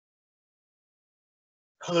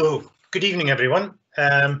Hello, good evening everyone.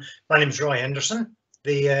 My name is Roy Henderson,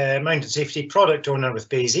 the Mountain Safety Product Owner with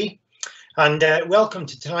BASI, and welcome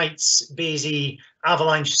to tonight's BASI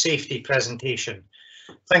Avalanche Safety presentation.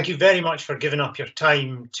 Thank you very much for giving up your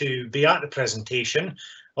time to be at the presentation,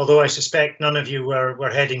 although I suspect none of you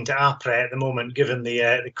were heading to APRA at the moment given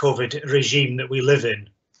the COVID regime that we live in.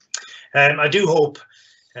 I do hope,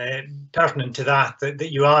 pertinent to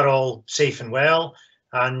that you are all safe and well.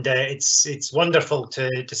 And it's wonderful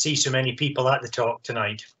to see so many people at the talk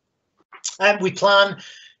tonight. We plan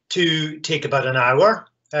to take about an hour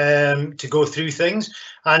to go through things,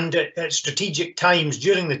 and at strategic times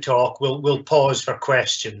during the talk we'll pause for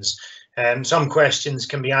questions. Some questions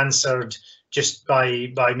can be answered just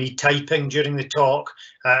by me typing during the talk,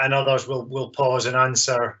 and others we'll pause and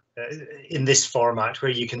answer in this format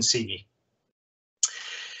where you can see me.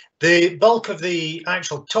 The bulk of the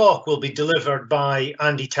actual talk will be delivered by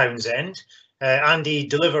Andy Townsend. Andy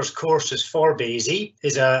delivers courses for BASI,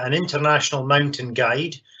 is an international mountain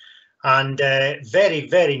guide, and very,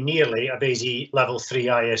 very nearly a BASI Level 3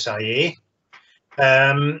 ISIA.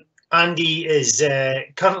 Andy is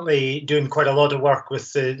currently doing quite a lot of work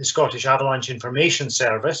with the Scottish Avalanche Information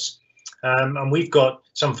Service, and we've got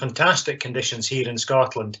some fantastic conditions here in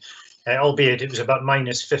Scotland, albeit it was about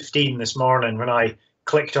 -15 this morning when I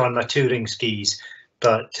clicked on my touring skis.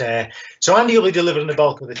 But so Andy will be delivering the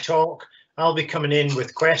bulk of the talk. I'll be coming in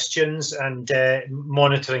with questions and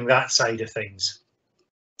monitoring that side of things.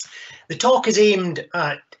 The talk is aimed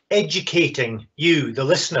at educating you, the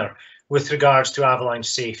listener, with regards to avalanche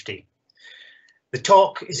safety. The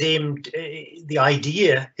talk is aimed, the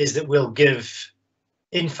idea is that we'll give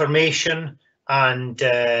information and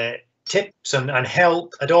tips and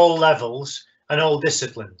help at all levels and all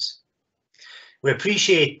disciplines. We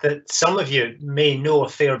appreciate that some of you may know a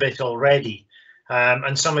fair bit already,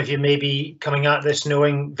 and some of you may be coming at this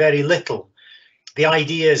knowing very little. The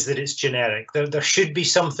idea is that it's generic. There should be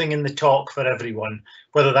something in the talk for everyone,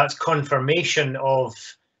 whether that's confirmation of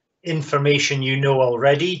information you know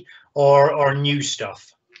already or new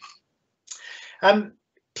stuff.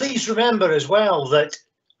 Please remember as well that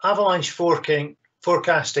avalanche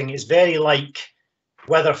forecasting is very like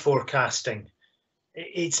weather forecasting.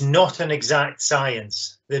 It's not an exact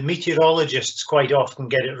science. The meteorologists quite often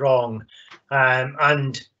get it wrong,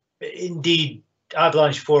 and indeed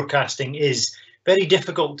avalanche forecasting is very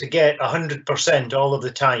difficult to get 100% all of the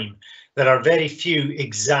time. There are very few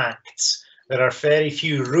exacts. There are very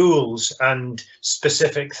few rules and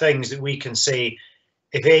specific things that we can say,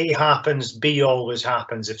 if A happens, B always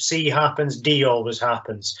happens. If C happens, D always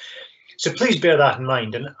happens. So please bear that in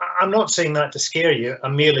mind. And I'm not saying that to scare you,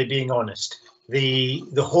 I'm merely being honest. The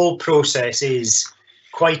whole process is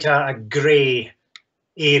quite a grey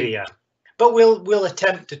area, but we'll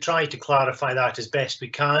attempt to try to clarify that as best we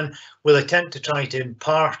can. We'll attempt to try to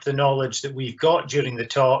impart the knowledge that we've got during the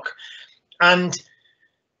talk, and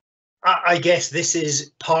I guess this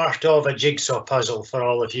is part of a jigsaw puzzle for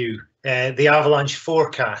all of you. The avalanche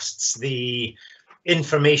forecasts, the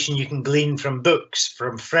information you can glean from books,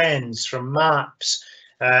 from friends, from maps,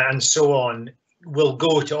 and so on, will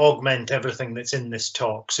go to augment everything that's in this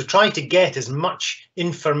talk. So try to get as much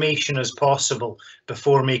information as possible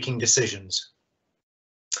before making decisions.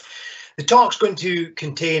 The talk's going to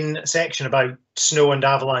contain a section about snow and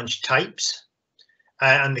avalanche types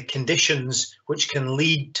and the conditions which can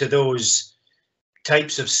lead to those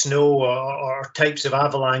types of snow or types of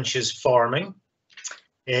avalanches forming.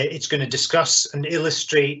 It's going to discuss and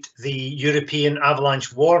illustrate the European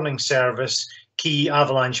Avalanche Warning Service key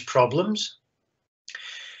avalanche problems.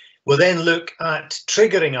 We'll then look at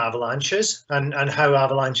triggering avalanches and how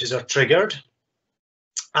avalanches are triggered,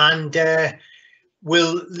 and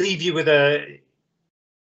we'll leave you with a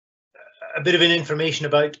bit of an information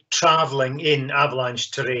about travelling in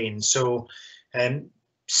avalanche terrain, so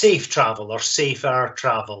safe travel or safer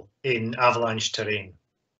travel in avalanche terrain.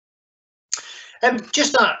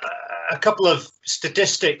 Just a couple of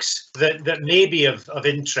statistics that may be of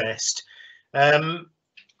interest.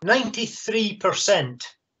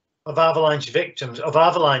 93% of avalanche victims of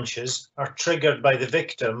avalanches are triggered by the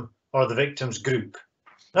victim or the victim's group.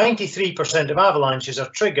 93% of avalanches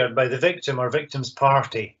are triggered by the victim or victim's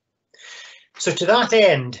party. So to that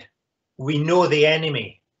end, we know the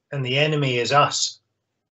enemy, and the enemy is us.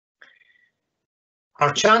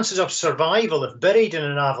 Our chances of survival if buried in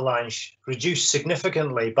an avalanche reduce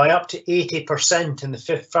significantly by up to 80% in the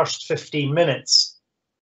first 15 minutes.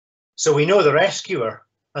 So we know the rescuer,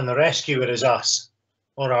 and the rescuer is us,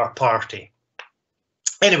 or our party.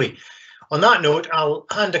 Anyway, on that note, I'll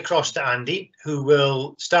hand across to Andy, who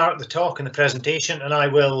will start the talk and the presentation, and I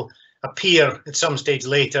will appear at some stage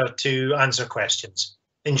later to answer questions.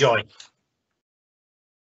 Enjoy.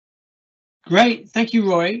 Great, thank you,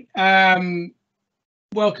 Roy.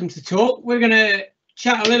 Welcome to talk. We're going to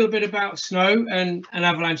chat a little bit about snow and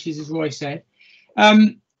avalanches, as Roy said.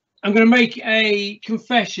 I'm going to make a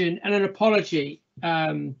confession and an apology.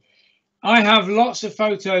 I have lots of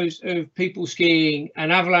photos of people skiing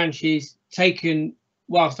and avalanches taken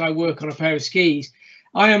whilst I work on a pair of skis.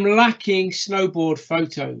 I am lacking snowboard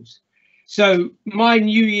photos. So my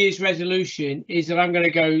New Year's resolution is that I'm going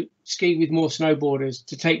to go ski with more snowboarders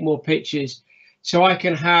to take more pictures so I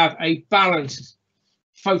can have a balanced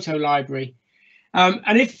photo library.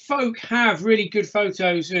 And if folk have really good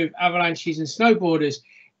photos of avalanches and snowboarders,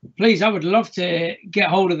 please, I would love to get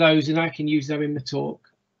hold of those and I can use them in the talk.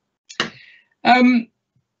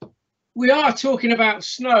 We are talking about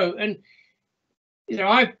snow, and you know,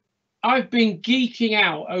 I've been geeking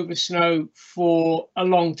out over snow for a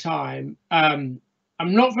long time. I'm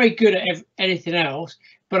not very good at anything else,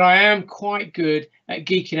 but I am quite good at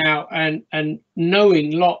geeking out and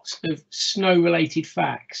knowing lots of snow-related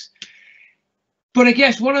facts. But I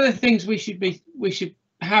guess one of the things we should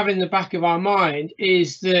have in the back of our mind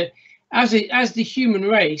is that as the human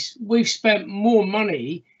race, we've spent more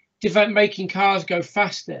money making cars go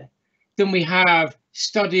faster than we have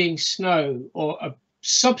studying snow, or a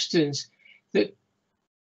substance that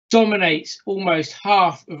dominates almost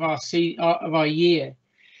half of our year.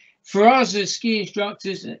 For us as ski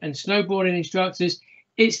instructors and snowboarding instructors,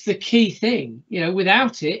 it's the key thing. You know,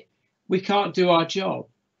 without it, we can't do our job.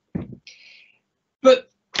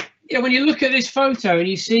 But you know, when you look at this photo and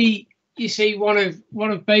you see one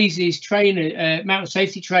of BASI's trainer, mountain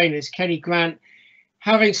safety trainers, Kenny Grant,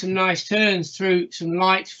 having some nice turns through some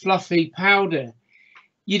light, fluffy powder,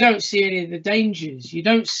 you don't see any of the dangers. You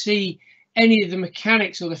don't see any of the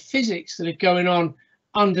mechanics or the physics that are going on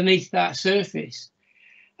underneath that surface.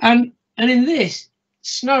 And in this,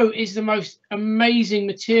 snow is the most amazing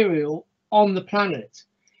material on the planet.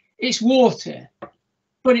 It's water,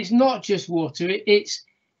 but it's not just water. It's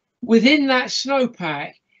within that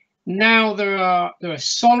snowpack. Now there are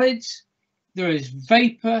solids, there is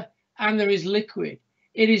vapor, and there is liquid.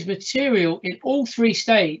 It is material in all three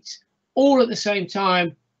states, all at the same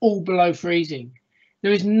time, all below freezing.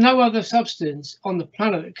 There is no other substance on the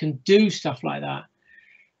planet that can do stuff like that.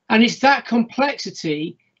 And it's that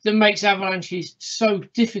complexity that makes avalanches so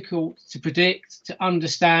difficult to predict, to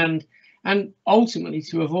understand, and ultimately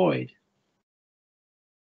to avoid.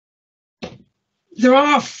 There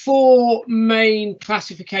are four main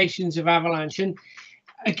classifications of avalanche, and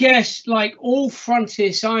I guess, like all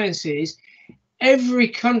frontier sciences, every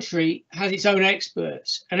country has its own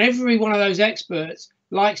experts, and every one of those experts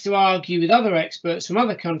likes to argue with other experts from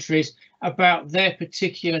other countries about their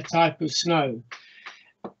particular type of snow.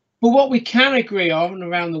 But what we can agree on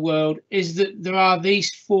around the world is that there are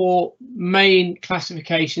these four main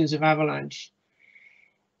classifications of avalanche.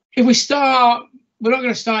 If we start, we're not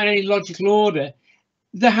going to start in any logical order.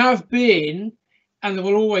 There have been, and there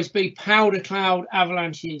will always be, powder cloud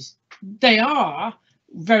avalanches. They are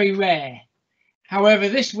very rare. However,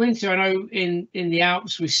 this winter, I know in the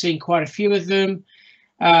Alps, we've seen quite a few of them.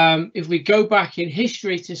 If we go back in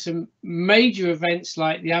history to some major events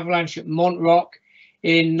like the avalanche at Montrock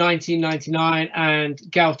in 1999 and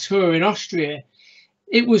Galtur in Austria,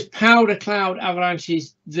 it was powder cloud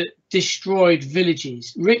avalanches that destroyed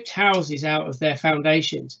villages, ripped houses out of their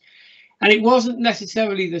foundations. And it wasn't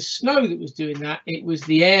necessarily the snow that was doing that, it was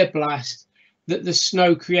the air blast that the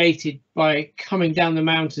snow created by coming down the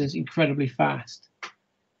mountains incredibly fast.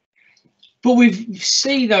 But we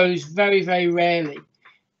see those very, very rarely.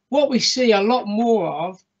 What we see a lot more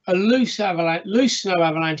of are loose snow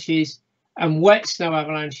avalanches and wet snow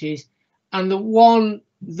avalanches, and the one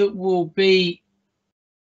that will be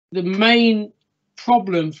the main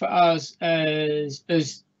problem for us as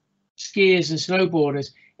skiers and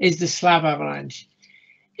snowboarders is the slab avalanche.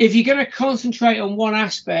 If you're going to concentrate on one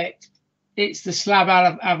aspect, it's the slab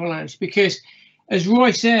avalanche, because as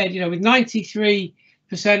Roy said, you know, with 93%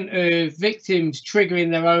 of victims triggering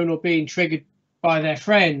their own or being triggered by their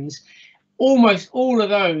friends, almost all of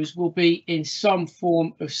those will be in some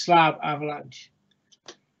form of slab avalanche.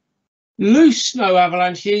 Loose snow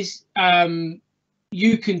avalanches,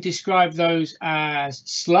 you can describe those as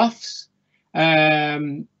sloughs.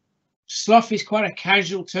 Slough is quite a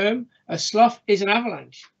casual term. A slough is an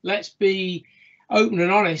avalanche. Let's be open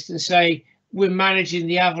and honest and say we're managing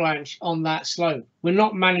the avalanche on that slope. We're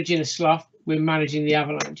not managing a slough, we're managing the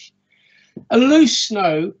avalanche. A loose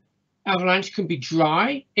snow avalanche can be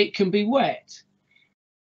dry, it can be wet.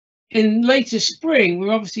 In later spring,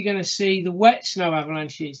 we're obviously going to see the wet snow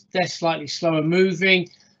avalanches. They're slightly slower moving,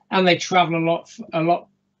 and they travel a lot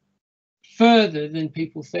further than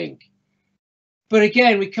people think. But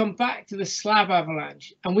again, we come back to the slab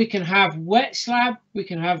avalanche, and we can have wet slab, we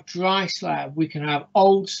can have dry slab, we can have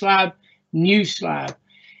old slab, new slab.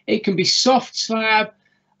 It can be soft slab,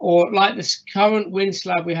 or like this current wind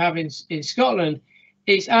slab we have in Scotland,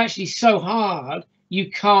 it's actually so hard you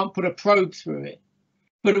can't put a probe through it.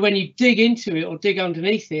 But when you dig into it or dig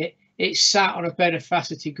underneath it, it's sat on a bed of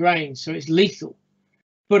faceted grain, so it's lethal.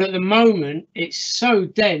 But at the moment, it's so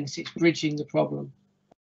dense, it's bridging the problem.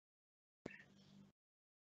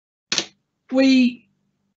 We're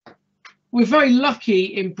very lucky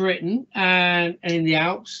in Britain and in the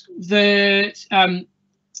Alps that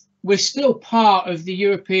we're still part of the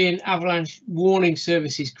European Avalanche Warning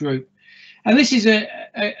Services Group. And this is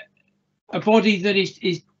a body that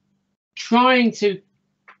is trying to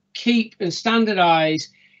keep and standardize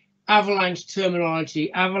avalanche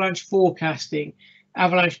terminology, avalanche forecasting,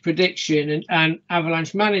 avalanche prediction, and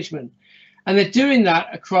avalanche management. And they're doing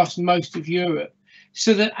that across most of Europe,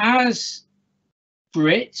 so that as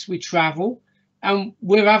Brits, we travel and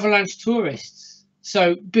we're avalanche tourists.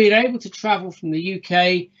 So being able to travel from the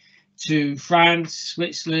UK to France,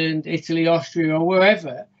 Switzerland, Italy, Austria, or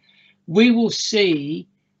wherever, we will see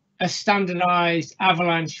a standardized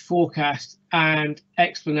avalanche forecast and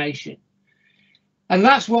explanation. And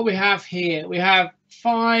that's what we have here. We have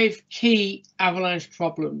 5 key avalanche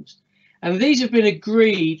problems, and these have been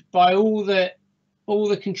agreed by all the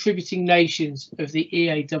contributing nations of the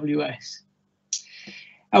EAWS.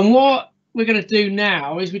 And what we're going to do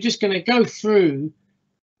now is we're just going to go through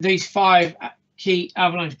these 5 key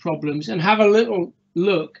avalanche problems and have a little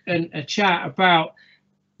look and a chat about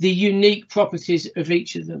the unique properties of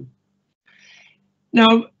each of them.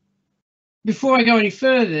 Now, before I go any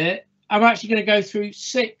further, I'm actually going to go through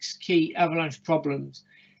 6 key avalanche problems.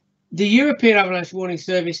 The European Avalanche Warning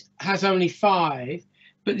Service has only 5,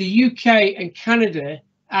 but the UK and Canada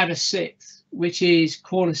add a 6th, which is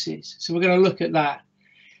cornices. So we're going to look at that.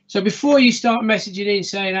 So before you start messaging in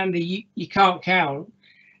saying, Andy, you can't count,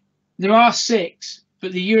 there are 6,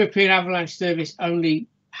 but the European Avalanche Service only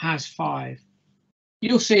has 5.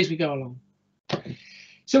 You'll see as we go along.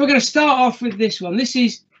 So we're going to start off with this one. This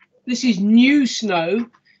is new snow,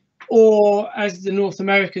 or as the North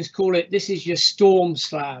Americans call it, this is your storm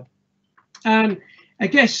slab. And I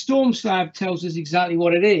guess storm slab tells us exactly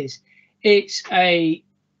what it is. It's a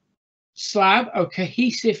slab, a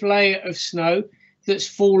cohesive layer of snow that's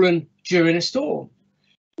fallen during a storm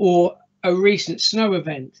or a recent snow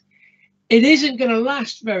event. It isn't going to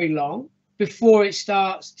last very long before it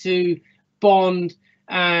starts to bond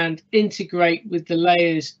and integrate with the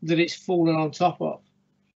layers that it's fallen on top of.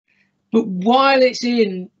 But while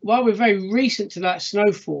we're very recent to that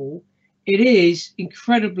snowfall, it is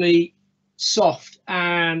incredibly soft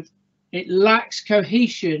and it lacks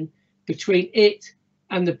cohesion between it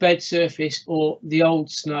and the bed surface or the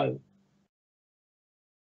old snow.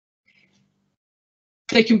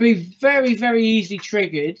 They can be very, very easily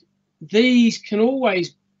triggered. These can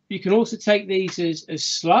always, you can also take these as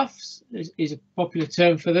sloughs, is a popular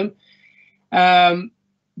term for them.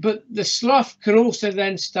 But the slough can also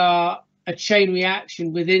then start a chain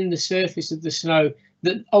reaction within the surface of the snow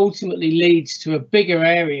that ultimately leads to a bigger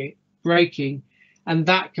area breaking, and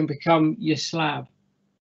that can become your slab.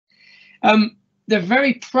 They're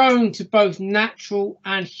very prone to both natural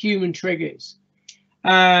and human triggers,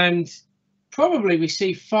 and probably we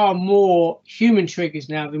see far more human triggers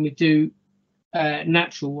now than we do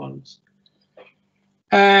natural ones.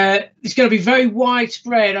 It's going to be very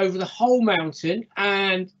widespread over the whole mountain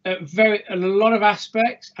and a lot of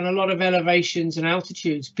aspects and a lot of elevations and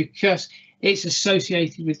altitudes because it's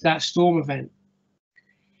associated with that storm event.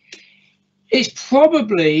 It's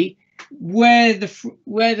probably where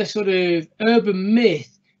the sort of urban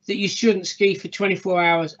myth that you shouldn't ski for 24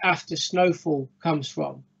 hours after snowfall comes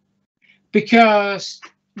from, because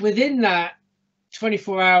within that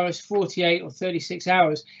 24 hours, 48 or 36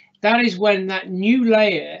 hours, that is when that new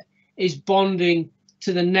layer is bonding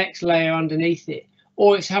to the next layer underneath it,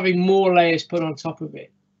 or it's having more layers put on top of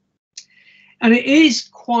it. And it is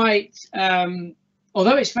quite,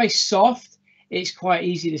 although it's very soft, it's quite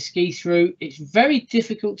easy to ski through. It's very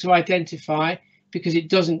difficult to identify because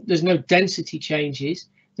there's no density changes.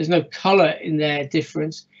 There's no color in their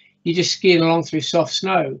difference. You're just skiing along through soft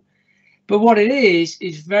snow. But what it is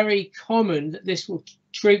very common that this will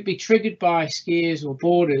be triggered by skiers or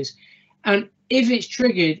boarders. And if it's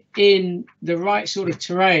triggered in the right sort of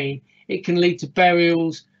terrain, it can lead to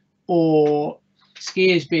burials or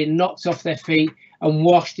skiers being knocked off their feet and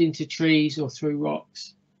washed into trees or through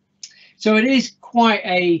rocks. So it is quite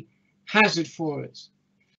a hazard for us.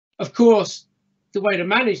 Of course, the way to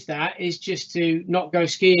manage that is just to not go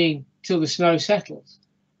skiing till the snow settles.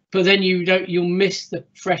 But then you'll miss the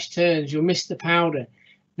fresh turns, you'll miss the powder,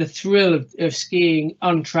 the thrill of skiing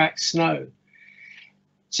untracked snow.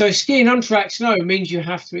 So skiing untracked snow means you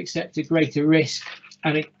have to accept a greater risk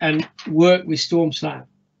and work with storm slab.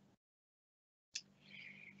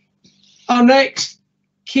 Our next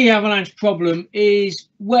key avalanche problem is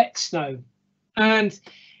wet snow. And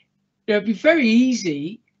it'd be very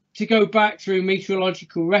easy to go back through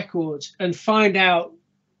meteorological records and find out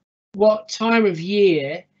what time of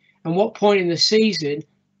year and what point in the season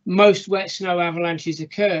most wet snow avalanches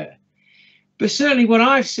occur. But certainly what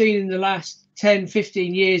I've seen in the last 10,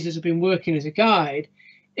 15 years as I've been working as a guide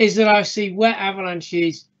is that I see wet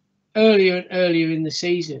avalanches earlier and earlier in the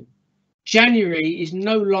season. January is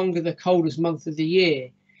no longer the coldest month of the year.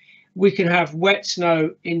 We can have wet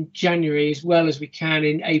snow in January as well as we can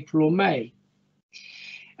in April or May.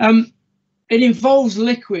 It involves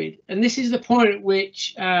liquid, and this is the point at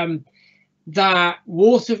which that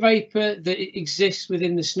water vapor that exists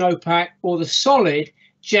within the snowpack or the solid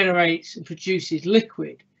generates and produces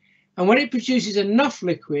liquid. And when it produces enough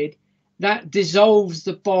liquid, that dissolves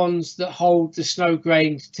the bonds that hold the snow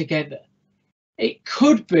grains together. It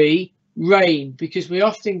could be rain, because we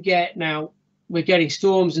often get, now we're getting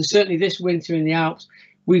storms, and certainly this winter in the Alps,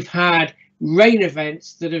 we've had rain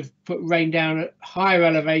events that have put rain down at higher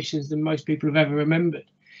elevations than most people have ever remembered.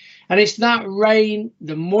 And it's that rain,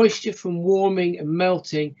 the moisture from warming and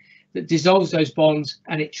melting, that dissolves those bonds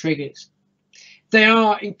and it triggers. They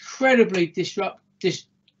are incredibly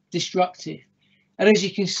destructive. And as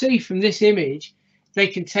you can see from this image, they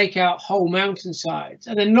can take out whole mountainsides.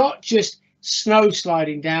 And they're not just snow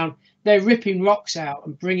sliding down, they're ripping rocks out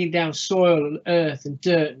and bringing down soil and earth and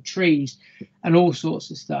dirt and trees and all sorts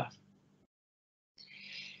of stuff.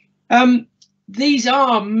 These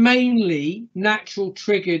are mainly natural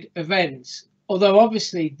triggered events, although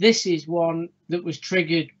obviously this is one that was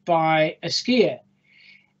triggered by a skier,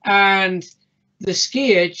 and the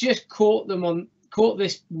skier just caught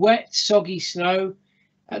this wet, soggy snow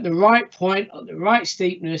at the right point, at the right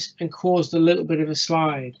steepness, and caused a little bit of a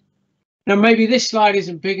slide. Now, maybe this slide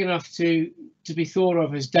isn't big enough to be thought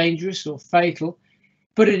of as dangerous or fatal,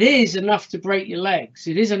 but it is enough to break your legs.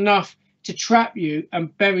 It is enough to trap you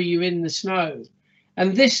and bury you in the snow.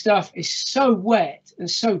 And this stuff is so wet and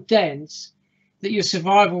so dense that your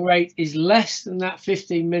survival rate is less than that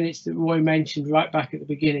 15 minutes that Roy mentioned right back at the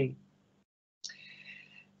beginning.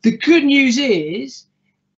 The good news is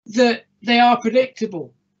that they are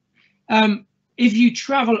predictable. If you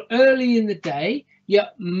travel early in the day, you're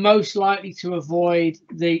most likely to avoid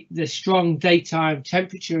the strong daytime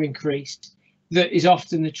temperature increase that is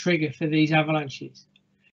often the trigger for these avalanches.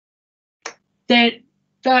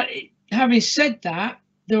 Having said that,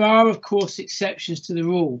 there are, of course, exceptions to the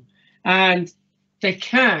rule, and they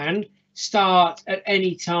can start at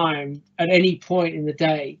any time, at any point in the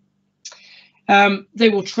day. They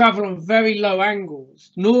will travel on very low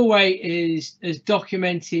angles. Norway has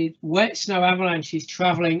documented wet snow avalanches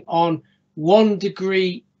traveling on 1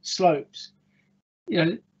 degree slopes,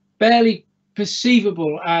 barely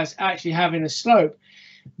perceivable as actually having a slope,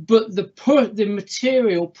 but the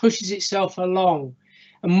material pushes itself along,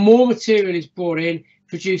 and more material is brought in,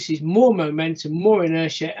 produces more momentum, more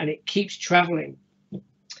inertia, and it keeps traveling.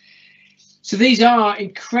 So these are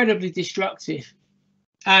incredibly destructive,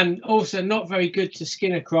 and also not very good to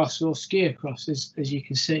skin across or ski across, as you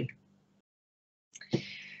can see.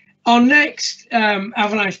 Our next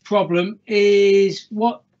avalanche problem is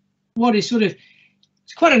what is sort of,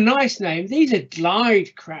 it's quite a nice name. These are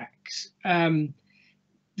glide cracks.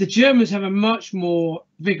 The Germans have a much more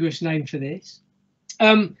vigorous name for this.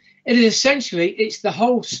 It is essentially, it's the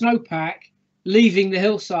whole snowpack leaving the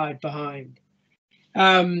hillside behind.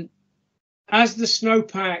 As the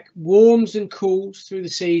snowpack warms and cools through the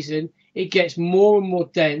season, it gets more and more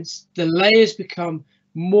dense. The layers become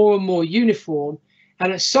more and more uniform.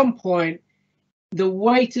 And at some point, the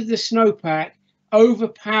weight of the snowpack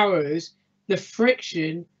overpowers the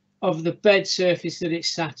friction of the bed surface that it's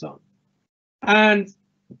sat on. And,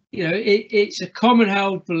 it's a common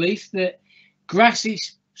held belief that grassy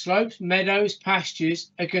slopes, meadows,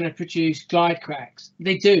 pastures are going to produce glide cracks.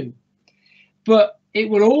 They do. But you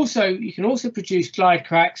can also produce glide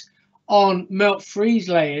cracks on melt freeze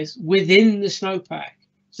layers within the snowpack.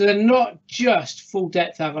 So they're not just full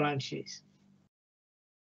depth avalanches.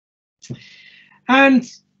 And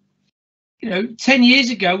 10 years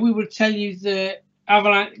ago we would tell you that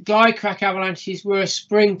glide crack avalanches were a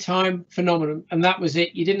springtime phenomenon, and that was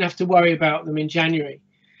it. You didn't have to worry about them in January.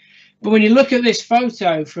 But when you look at this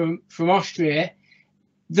photo from Austria,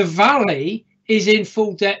 the valley is in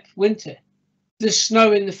full depth winter. There's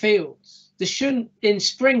snow in the fields. There shouldn't, in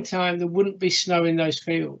springtime, there wouldn't be snow in those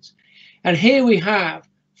fields. And here we have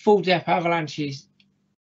full depth avalanches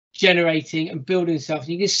generating and building themselves.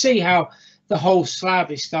 You can see how the whole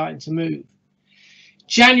slab is starting to move.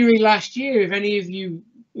 January last year, if any of you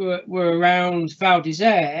were around Val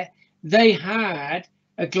d'Isère, they had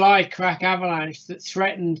a glide crack avalanche that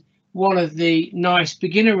threatened one of the nice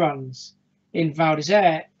beginner runs in Val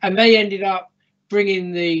d'Isère, and they ended up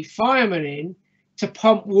bringing the firemen in to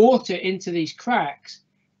pump water into these cracks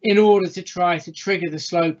in order to try to trigger the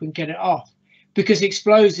slope and get it off, because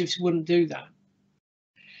explosives wouldn't do that.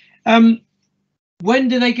 When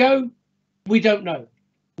do they go? We don't know.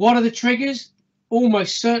 What are the triggers?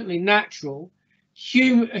 Almost certainly natural.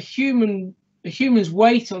 A human's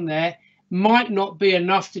weight on there might not be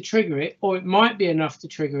enough to trigger it, or it might be enough to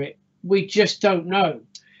trigger it. We just don't know.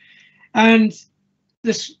 And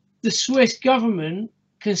the Swiss government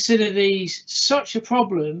consider these such a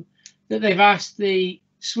problem that they've asked the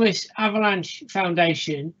Swiss Avalanche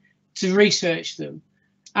Foundation to research them,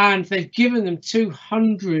 and they've given them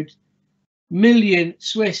 200 million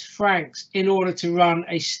Swiss francs in order to run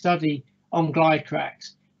a study on glide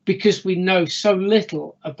cracks, because we know so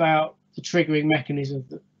little about the triggering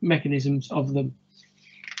mechanisms of them.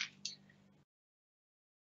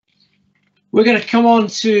 We're going to come on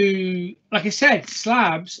to, like I said,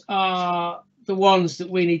 slabs are the ones that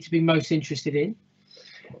we need to be most interested in.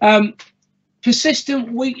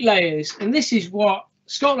 Persistent weak layers, and this is what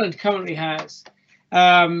Scotland currently has.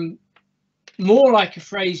 More like a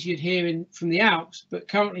phrase you'd hear from the Alps, but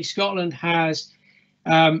currently Scotland has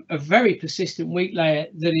a very persistent weak layer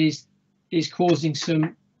that is causing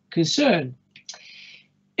some concern.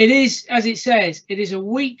 It is, as it says, it is a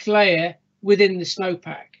weak layer within the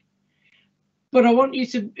snowpack. But I want you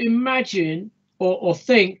to imagine or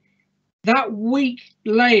think that weak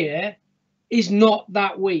layer is not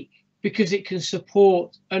that weak, because it can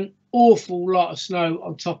support an awful lot of snow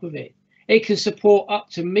on top of it. It can support up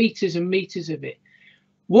to meters and meters of it.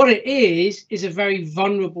 What it is a very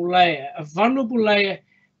vulnerable layer,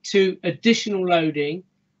 to additional loading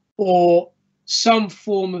or some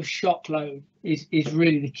form of shock load is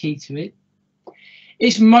really the key to it.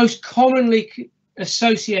 It's most commonly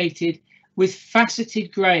associated with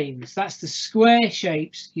faceted grains. That's the square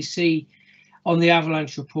shapes you see on the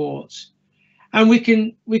avalanche reports. And we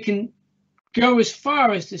can go as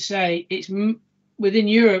far as to say it's within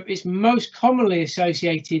Europe, it's most commonly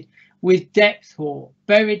associated with depth hoar,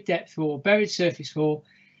 buried depth hoar, buried surface hoar,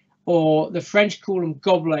 or the French call them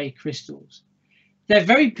gobelet crystals. They're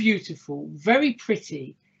very beautiful, very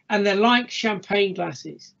pretty, and they're like champagne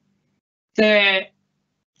glasses. They're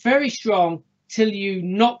very strong till you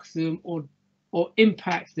knock them or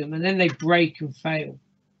impact them, and then they break and fail.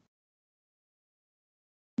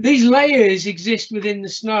 These layers exist within the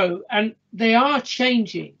snow, and they are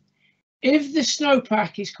changing. If the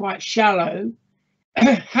snowpack is quite shallow,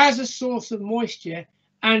 has a source of moisture,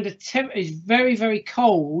 and the temp is very, very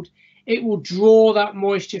cold, it will draw that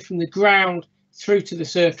moisture from the ground through to the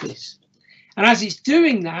surface. And as it's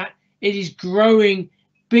doing that, it is growing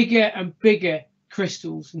bigger and bigger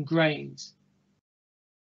crystals and grains.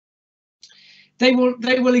 They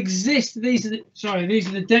will exist. These are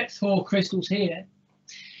the depth hoar crystals here.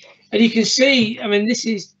 And you can see, I mean, this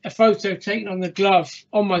is a photo taken on the glove,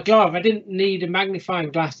 on my glove. I didn't need a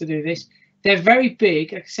magnifying glass to do this. They're very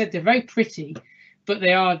big. Like I said, they're very pretty, but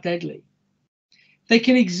they are deadly. They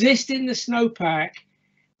can exist in the snowpack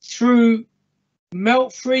through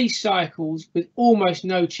melt-freeze cycles with almost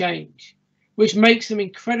no change, which makes them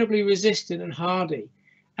incredibly resistant and hardy.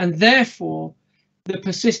 And therefore, the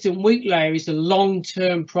persistent weak layer is a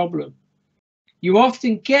long-term problem. You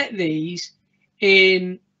often get these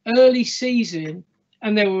in early season,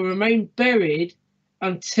 and they will remain buried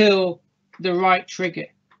until the right trigger.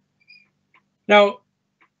 Now,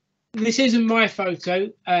 this isn't my photo.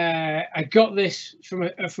 I got this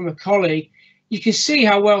from a colleague. You can see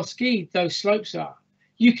how well skied those slopes are.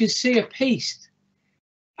 You can see a piste,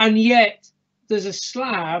 and yet there's a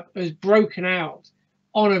slab has broken out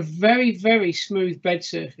on a very, very smooth bed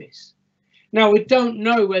surface. Now, we don't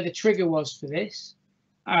know where the trigger was for this.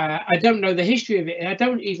 I don't know the history of it, and I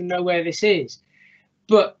don't even know where this is.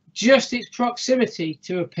 But just its proximity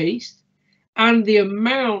to a piste and the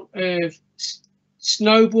amount of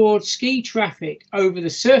snowboard ski traffic over the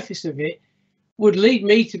surface of it would lead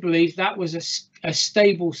me to believe that was a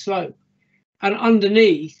stable slope. And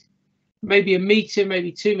underneath, maybe a meter,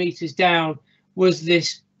 maybe 2 meters down, was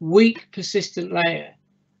this weak, persistent layer.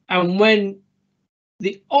 And when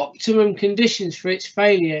the optimum conditions for its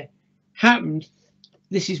failure happened,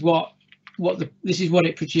 this is what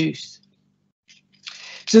it produced.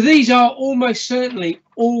 So these are almost certainly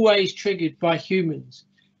always triggered by humans.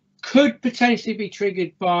 Could potentially be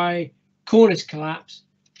triggered by cornice collapse,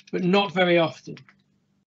 but not very often.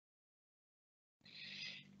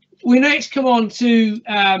 We next come on to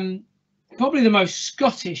probably the most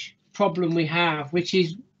Scottish problem we have, which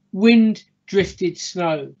is wind drifted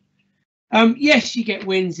snow. Yes, you get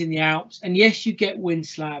winds in the Alps, and yes, you get wind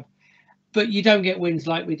slab, but you don't get winds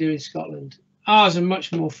like we do in Scotland. Ours are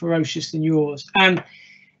much more ferocious than yours, and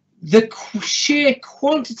the sheer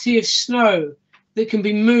quantity of snow that can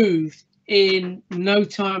be moved in no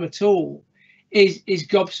time at all is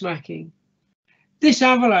gobsmacking. This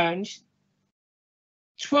avalanche,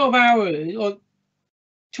 12 hours or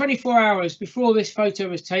 24 hours before this photo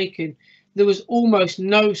was taken, there was almost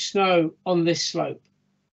no snow on this slope.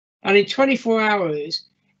 And in 24 hours,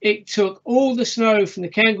 it took all the snow from the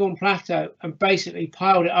Cairngorm Plateau and basically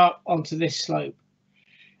piled it up onto this slope.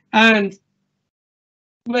 And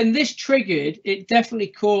when this triggered, it definitely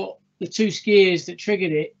caught the two skiers that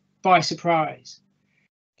triggered it by surprise.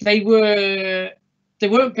 They weren't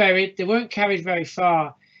buried, they weren't carried very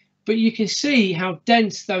far, but you can see how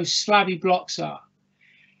dense those slabby blocks are.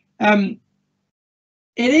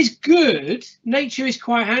 It is good. Nature is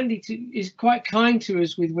quite quite kind to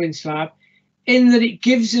us with wind slab, in that it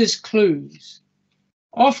gives us clues.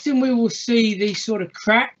 Often we will see these sort of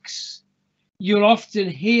cracks. You'll often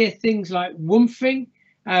hear things like whoomping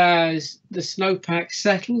as the snowpack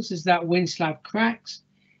settles, as that wind slab cracks.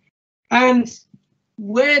 And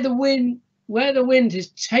where the wind has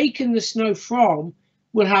taken the snow from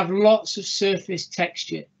will have lots of surface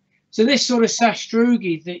texture. So this sort of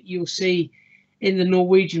sastrugi that you'll see in the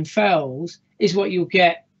Norwegian fells is what you'll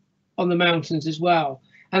get on the mountains as well.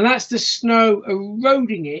 And that's the snow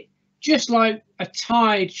eroding it, just like a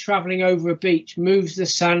tide traveling over a beach moves the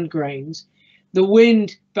sand grains. The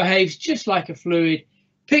wind behaves just like a fluid,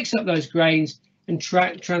 picks up those grains and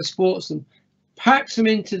transports them, packs them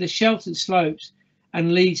into the sheltered slopes,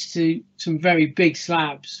 and leads to some very big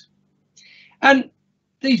slabs. And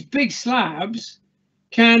these big slabs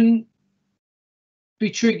can be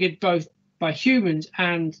triggered both by humans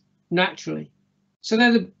and naturally. So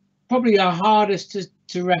they're probably the hardest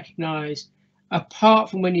to recognize, apart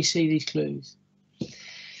from when you see these clues.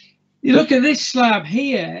 You look at this slab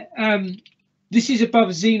here. This is above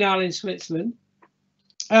Zinal in Switzerland.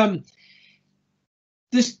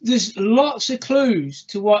 There's lots of clues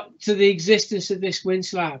to the existence of this wind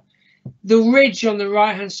slab. The ridge on the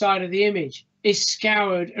right hand side of the image is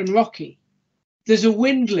scoured and rocky. There's a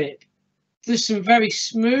wind lip. There's some very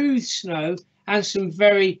smooth snow and some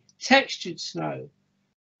very textured snow.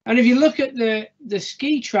 And if you look at the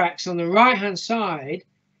ski tracks on the right hand side,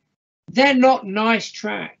 they're not nice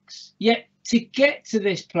tracks. Yet to get to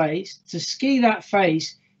this place, to ski that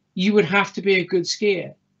face, you would have to be a good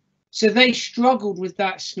skier. So they struggled with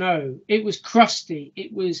that snow. It was crusty.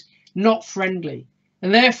 It was not friendly.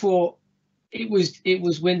 And therefore, it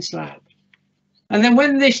was wind slab. And then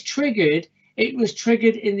when this triggered, it was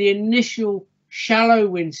triggered in the initial shallow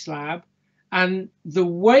wind slab. And the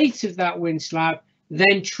weight of that wind slab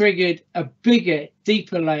then triggered a bigger,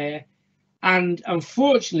 deeper layer. And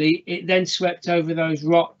unfortunately, it then swept over those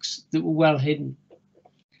rocks that were well hidden.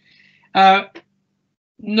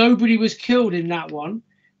 Nobody was killed in that one.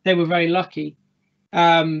 They were very lucky,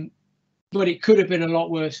 but it could have been a lot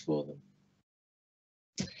worse for them.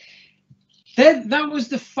 That was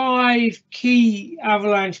the 5 key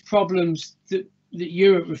avalanche problems that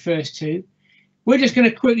Europe refers to. We're just going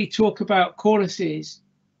to quickly talk about cornices,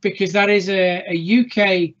 because that is a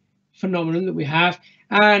UK phenomenon that we have,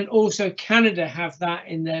 and also Canada have that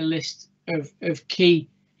in their list of key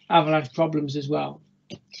avalanche problems as well.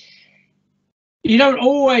 You don't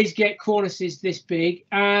always get cornices this big,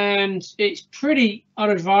 and it's pretty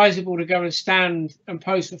unadvisable to go and stand and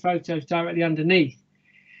pose for photos directly underneath.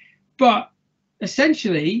 But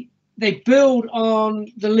essentially, they build on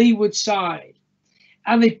the leeward side,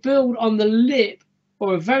 and they build on the lip,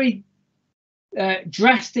 or a very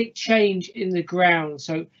drastic change in the ground.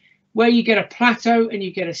 So where you get a plateau and you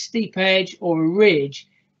get a steep edge or a ridge,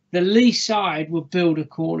 the lee side will build a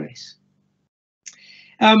cornice.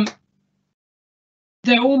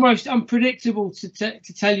 They're almost unpredictable to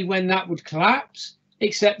tell you when that would collapse,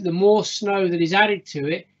 except the more snow that is added to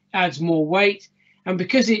it adds more weight. And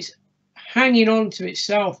because it's hanging on to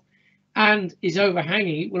itself and is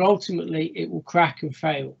overhanging, it will ultimately crack and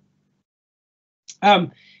fail.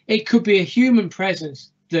 It could be a human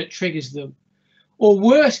presence that triggers them, or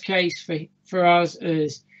worst case for us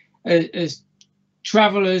as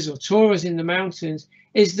travelers or tourists in the mountains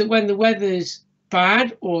is that when the weather's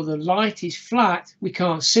bad or the light is flat, we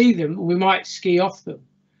can't see them and we might ski off them.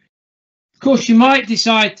 Of course, you might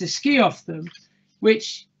decide to ski off them,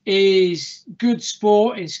 which is good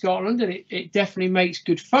sport in Scotland, and it definitely makes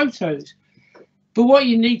good photos. But what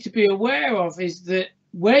you need to be aware of is that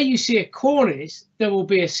where you see a cornice, there will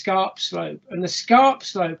be a scarp slope, and the scarp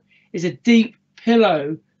slope is a deep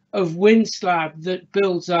pillow of wind slab that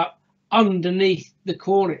builds up underneath the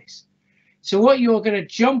cornice. So what you're going to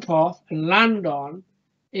jump off and land on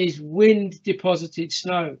is wind deposited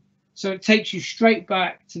snow. So it takes you straight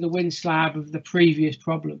back to the wind slab of the previous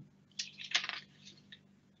problem.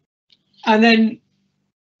 And then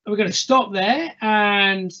we're going to stop there.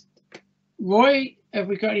 And Roy, have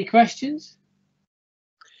we got any questions?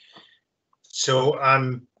 So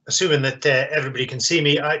I'm assuming that everybody can see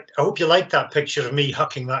me. I hope you like that picture of me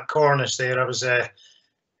hucking that cornice there. I was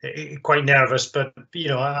quite nervous, but you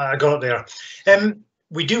know, I got there.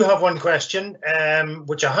 We do have one question,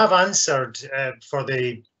 which I have answered for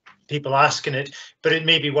the people asking it, but it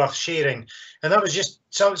may be worth sharing. And that was just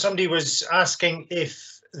somebody was asking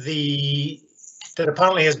if there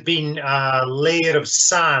apparently has been a layer of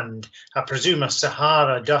sand, I presume a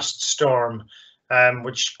Sahara dust storm,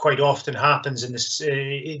 which quite often happens in this.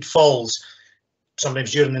 It falls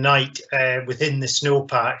sometimes during the night within the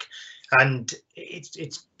snowpack, and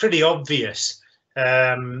it's pretty obvious.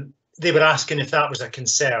 They were asking if that was a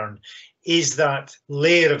concern. Is that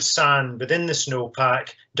layer of sand within the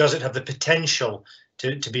snowpack, does it have the potential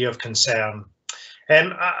to be of concern?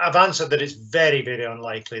 I've answered that it's very, very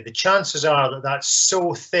unlikely. The chances are that that's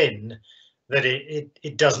so thin that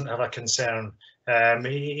it doesn't have a concern.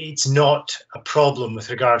 It's not a problem with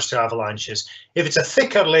regards to avalanches. If it's a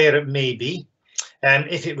thicker layer, it may be.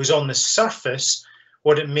 If it was on the surface,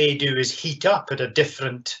 what it may do is heat up at a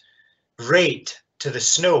different rate to the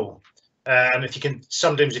snow.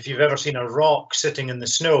 Sometimes if you've ever seen a rock sitting in the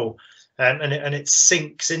snow, and it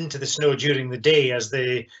sinks into the snow during the day as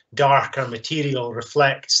the darker material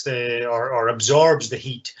reflects or absorbs the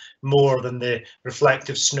heat more than the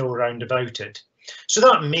reflective snow round about it. So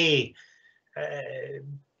that may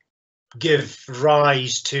give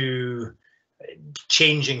rise to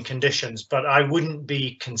changing conditions, but I wouldn't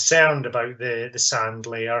be concerned about the sand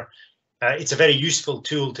layer. It's a very useful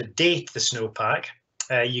tool to date the snowpack.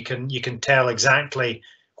 You can tell exactly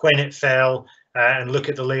when it fell and look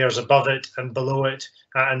at the layers above it and below it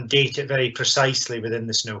and date it very precisely within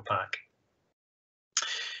the snowpack.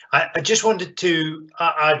 I just wanted to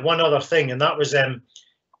add one other thing, and that was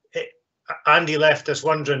Andy left us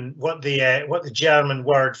wondering what the German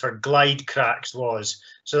word for glide cracks was.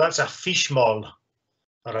 So that's a Fischmoll,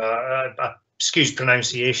 or a excuse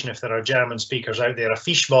pronunciation if there are German speakers out there. A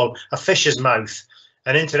Fischmoll, a fish's mouth,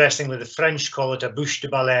 and interestingly, the French call it a bouche de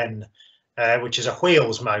baleine, which is a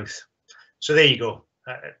whale's mouth. So there you go.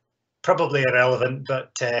 Probably irrelevant,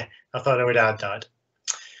 but I thought I would add that.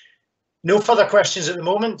 No further questions at the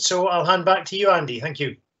moment, so I'll hand back to you, Andy. Thank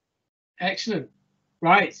you. Excellent.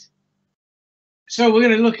 Right. So we're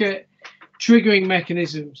going to look at triggering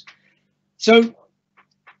mechanisms. So,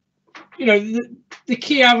 you know, the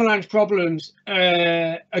key avalanche problems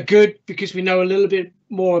are good because we know a little bit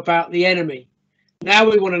more about the enemy. Now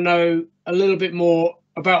we want to know a little bit more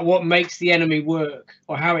about what makes the enemy work,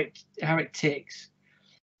 or how it ticks.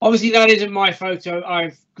 Obviously, that isn't my photo.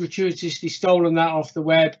 I've gratuitously stolen that off the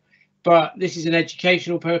web, but this is an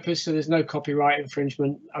educational purpose, so there's no copyright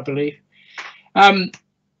infringement, I believe.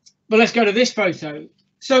 But let's go to this photo.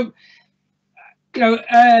 So, you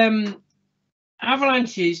know,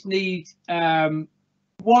 avalanches need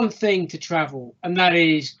one thing to travel, and that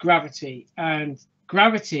is gravity. And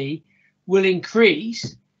gravity will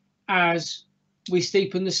increase as we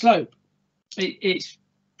steepen the slope. It's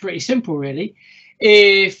pretty simple, really.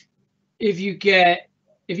 If you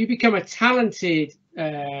become a talented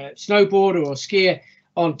snowboarder or skier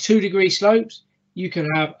on 2-degree slopes, you can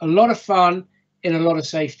have a lot of fun in a lot of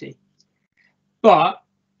safety. But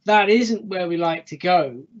that isn't where we like to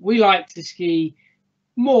go. We like to ski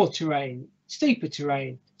more terrain, steeper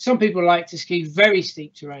terrain. Some people like to ski very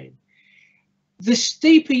steep terrain. The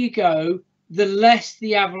steeper you go, the less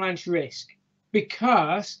the avalanche risk,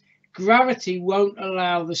 because gravity won't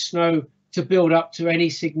allow the snow to build up to any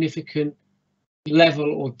significant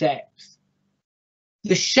level or depth.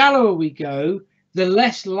 The shallower we go, the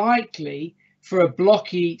less likely for a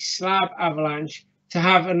blocky slab avalanche to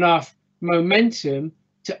have enough momentum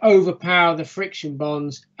to overpower the friction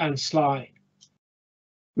bonds and slide.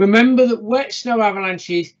 Remember that wet snow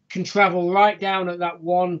avalanches can travel right down at that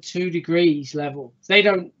 1-2 degrees level. They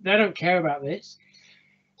don't care about this.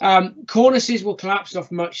 Cornices will collapse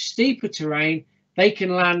off much steeper terrain. They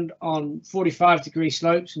can land on 45-degree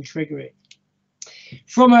slopes and trigger it.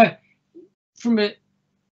 From a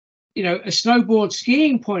snowboard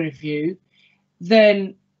skiing point of view,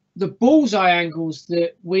 then the bullseye angles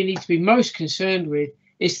that we need to be most concerned with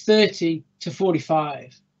is 30 to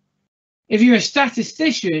 45. If you're a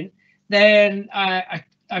statistician, then I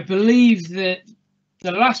believe that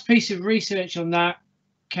the last piece of research on that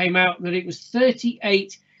came out that it was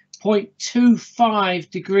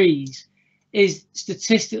 38.25 degrees is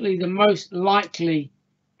statistically the most likely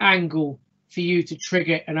angle for you to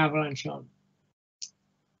trigger an avalanche on.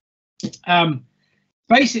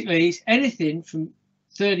 Basically, it's anything from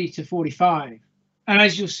 30 to 45. And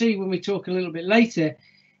as you'll see when we talk a little bit later,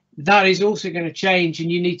 that is also going to change,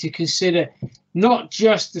 and you need to consider not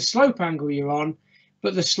just the slope angle you're on,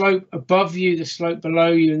 but the slope above you, the slope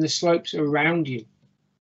below you, and the slopes around you.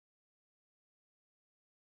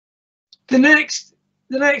 The next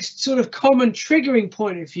sort of common triggering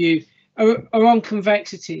point of view are on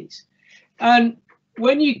convexities. And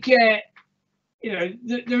when you get,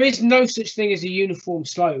 there is no such thing as a uniform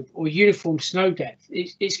slope or uniform snow depth.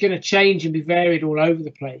 It's going to change and be varied all over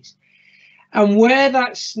the place. And where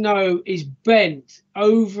that snow is bent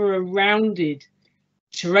over a rounded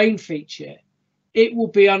terrain feature, it will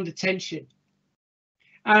be under tension.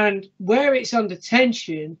 And where it's under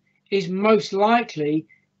tension is most likely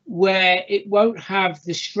where it won't have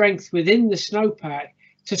the strength within the snowpack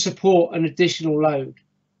to support an additional load.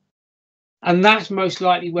 And that's most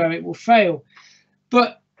likely where it will fail.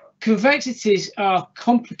 But convexities are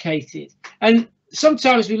complicated. And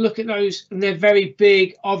sometimes we look at those and they're very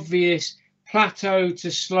big, obvious plateau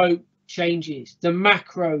to slope changes, the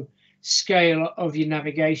macro scale of your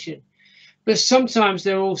navigation. But sometimes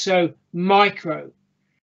they're also micro.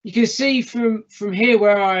 You can see from here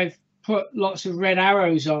where I've put lots of red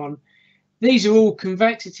arrows on, these are all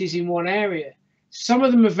convexities in one area. Some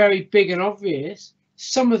of them are very big and obvious.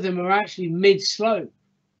 Some of them are actually mid-slope.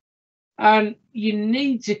 And you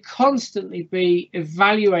need to constantly be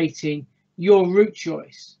evaluating your route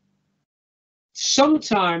choice.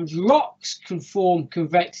 Sometimes rocks can form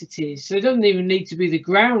convexities, so it doesn't even need to be the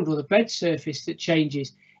ground or the bed surface that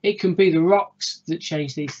changes. It can be the rocks that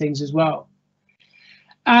change these things as well.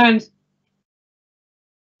 And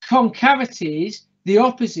concavities, the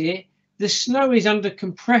opposite, the snow is under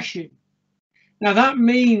compression. Now that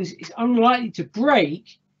means it's unlikely to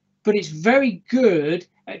break, but it's very good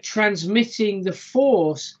at transmitting the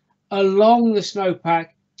force along the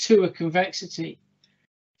snowpack to a convexity.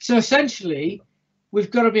 So essentially, we've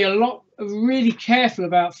got to be really careful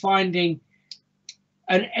about finding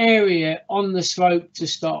an area on the slope to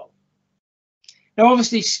stop. Now,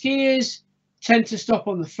 obviously, skiers tend to stop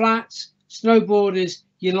on the flats. Snowboarders,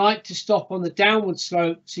 you like to stop on the downward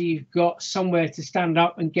slope so you've got somewhere to stand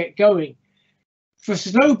up and get going. For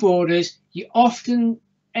snowboarders, you often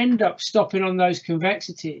end up stopping on those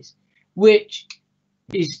convexities, which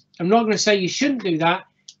is, I'm not going to say you shouldn't do that,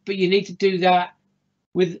 but you need to do that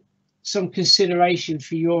with some consideration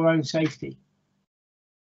for your own safety.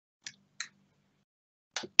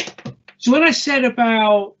 So when I said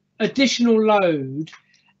about additional load,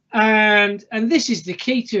 and this is the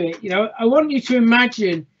key to it, I want you to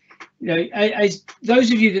imagine, as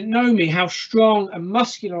those of you that know me, how strong and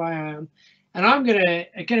muscular I am, and I'm going to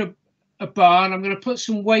get a bar and I'm going to put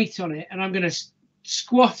some weight on it, and I'm going to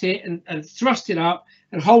squat it and thrust it up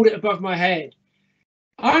and hold it above my head.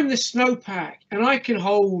 I'm the snowpack and I can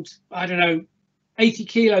hold, I don't know, 80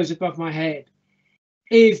 kilos above my head.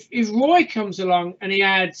 If Roy comes along and he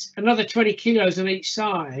adds another 20 kilos on each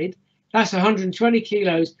side, that's 120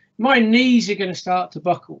 kilos. My knees are going to start to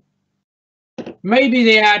buckle. Maybe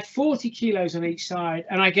they add 40 kilos on each side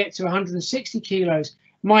and I get to 160 kilos.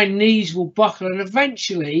 My knees will buckle and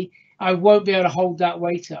eventually I won't be able to hold that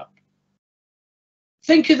weight up.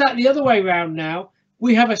 Think of that the other way around now.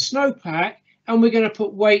 We have a snowpack and we're going to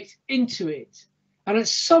put weight into it. And at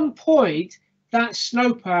some point, that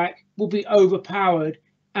snowpack will be overpowered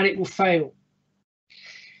and it will fail.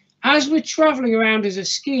 As we're traveling around as a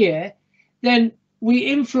skier, then we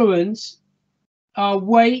influence our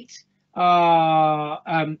weight,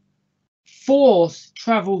 our force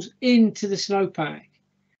travels into the snowpack.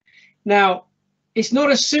 Now, it's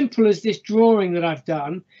not as simple as this drawing that I've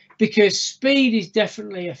done, because speed is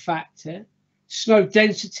definitely a factor. Snow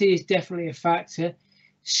density is definitely a factor.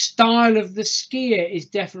 Style of the skier is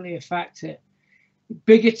definitely a factor.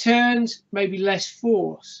 Bigger turns, maybe less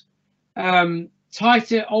force.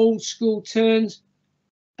 Tighter old school turns,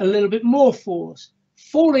 a little bit more force,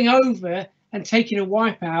 falling over and taking a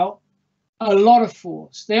wipeout, a lot of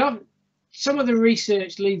force. Some of the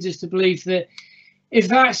research leads us to believe that if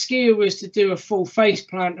that skier was to do a full face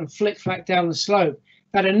plant and flick-flack down the slope,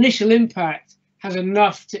 that initial impact has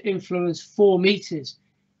enough to influence 4 meters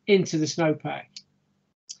into the snowpack.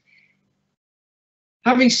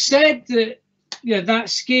 Having said that, that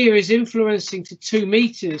skier is influencing to 2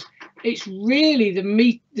 meters, it's really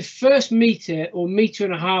the first meter or meter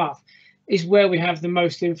and a half is where we have the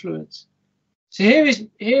most influence. So here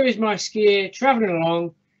is my skier traveling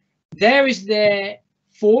along. There is their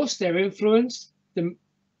force, their influence, the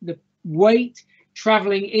weight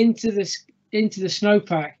traveling into the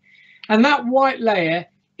snowpack, and that white layer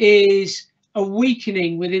is a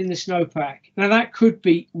weakening within the snowpack. Now that could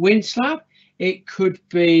be wind slab, it could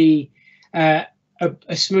be a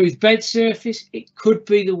smooth bed surface, it could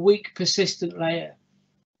be the weak persistent layer.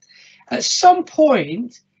 At some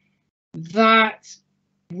point, that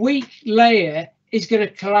weak layer is going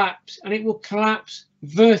to collapse, and it will collapse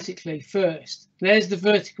vertically first. There's the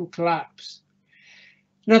vertical collapse.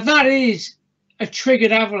 Now that is a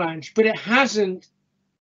triggered avalanche, but it hasn't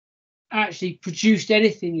actually produced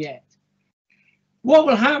anything yet. What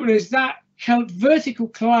will happen is that vertical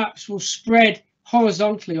collapse will spread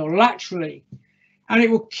horizontally or laterally, and it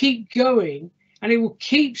will keep going, and it will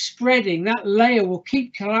keep spreading. That layer will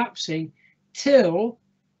keep collapsing till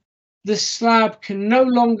the slab can no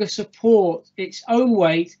longer support its own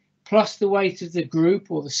weight plus the weight of the group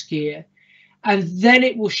or the skier, and then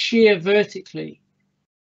it will shear vertically,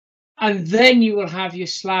 and then you will have your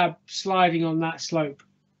slab sliding on that slope.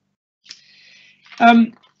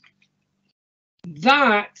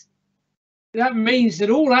 That means that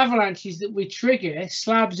all avalanches that we trigger,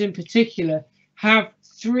 slabs in particular, have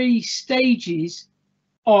 3 stages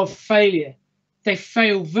of failure. They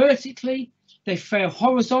fail vertically, they fail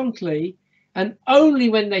horizontally, and only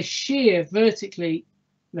when they shear vertically,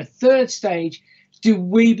 the 3rd stage, do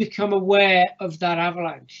we become aware of that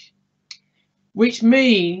avalanche. Which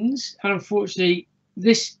means, and unfortunately,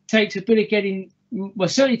 this takes a bit of getting, well,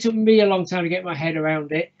 certainly took me a long time to get my head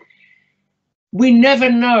around it. We never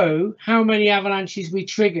know how many avalanches we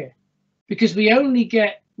trigger, because we only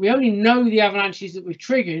know the avalanches that we've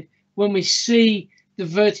triggered when we see the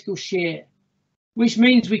vertical shear, which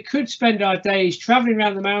means we could spend our days traveling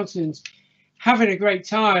around the mountains, having a great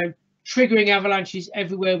time, triggering avalanches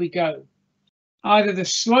everywhere we go. Either the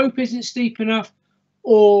slope isn't steep enough,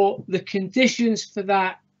 or the conditions for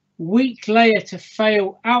that weak layer to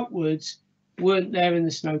fail outwards weren't there in the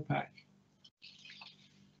snowpack.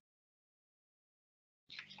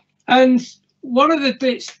 And one of the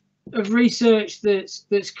bits of research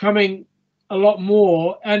that's coming a lot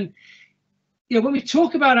more, and when we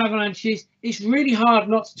talk about avalanches, it's really hard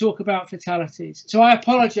not to talk about fatalities. So I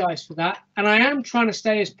apologize for that, and I am trying to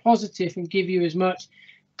stay as positive and give you as much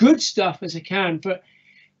good stuff as I can. But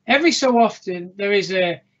every so often there is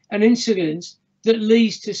an incident that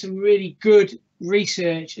leads to some really good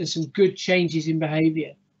research and some good changes in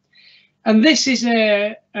behavior. And this is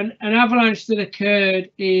an avalanche that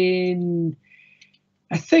occurred in,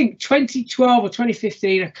 I think, 2012 or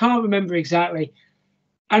 2015. I can't remember exactly.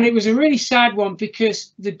 And it was a really sad one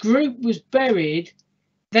because the group was buried.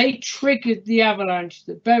 They triggered the avalanche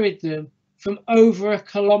that buried them from over 1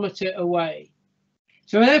 kilometer away.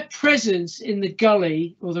 So their presence in the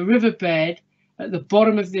gully or the riverbed at the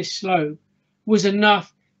bottom of this slope was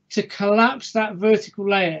enough to collapse that vertical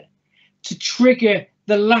layer, to trigger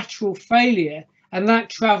the lateral failure, and that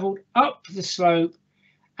traveled up the slope,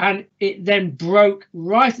 and it then broke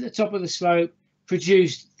right at the top of the slope,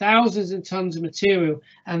 produced thousands of tons of material,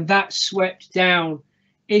 and that swept down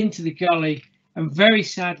into the gully and very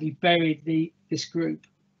sadly buried this group.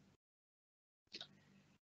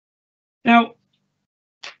 Now,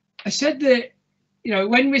 I said that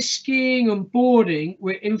when we're skiing and boarding,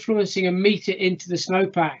 we're influencing 1 meter into the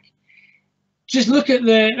snowpack. Just look at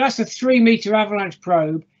that's a 3 meter avalanche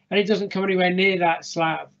probe, and it doesn't come anywhere near that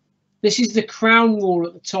slab. This is the crown wall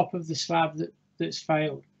at the top of the slab that's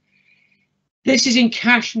failed. This is in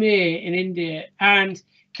Kashmir in India, and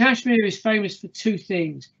Kashmir is famous for 2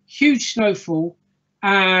 things: huge snowfall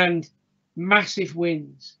and massive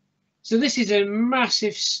winds. So this is a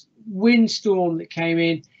massive windstorm that came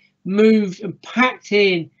in, moved and packed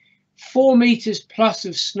in 4 meters plus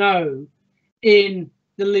of snow in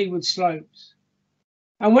the leeward slopes.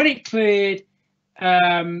 And when it cleared,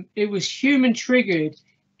 it was human triggered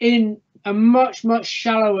in a much, much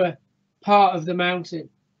shallower part of the mountain.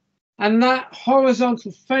 And that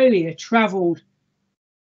horizontal failure traveled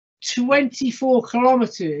 24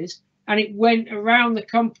 kilometers and it went around the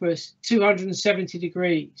compass 270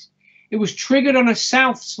 degrees. It was triggered on a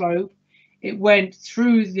south slope. It went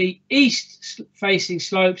through the east-facing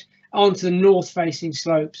slopes onto the north-facing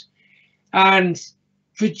slopes and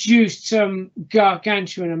produced some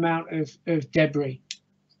gargantuan amount of debris.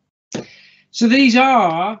 So these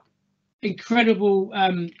are incredible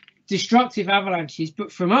destructive avalanches,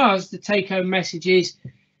 but from us, the take-home message is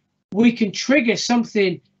we can trigger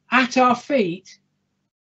something at our feet,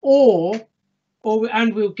 and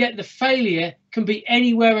we'll get the failure can be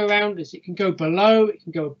anywhere around us. It can go below, it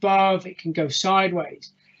can go above, it can go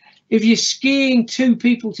sideways. If you're skiing two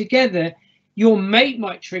people together, your mate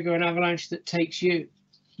might trigger an avalanche that takes you.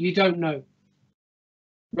 You don't know.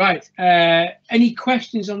 Right. Any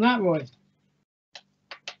questions on that, Roy?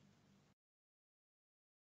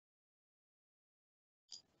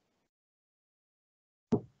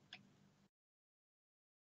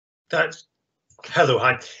 Hello,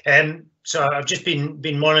 hi. So I've just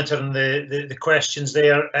been monitoring the questions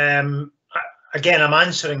there. Again, I'm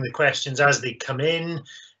answering the questions as they come in.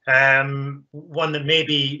 One that may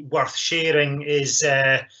be worth sharing is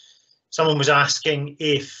someone was asking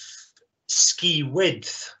if ski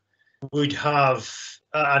width would have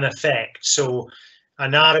an effect. So a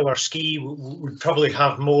narrower ski would probably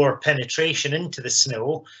have more penetration into the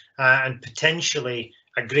snow and potentially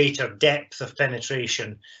a greater depth of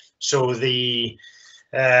penetration. So the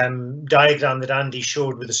diagram that Andy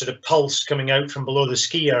showed with the sort of pulse coming out from below the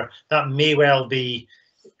skier, that may well be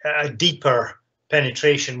a deeper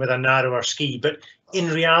penetration with a narrower ski. But in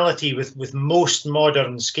reality, with most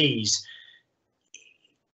modern skis,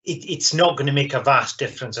 it's not going to make a vast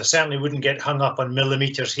difference. I certainly wouldn't get hung up on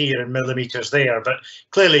millimeters here and millimeters there. But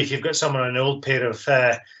clearly, if you've got someone on an old pair of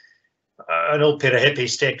hippie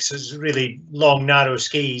sticks, really long, narrow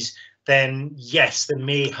skis, then yes, they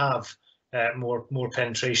may have more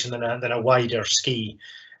penetration than a wider ski.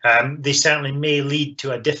 They certainly may lead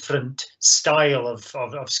to a different style of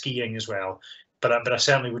skiing as well, but I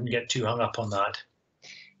certainly wouldn't get too hung up on that.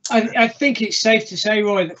 I think it's safe to say,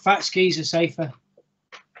 Roy, that fat skis are safer.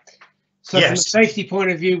 So yes, from a safety point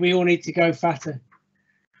of view, we all need to go fatter.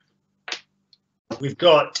 We've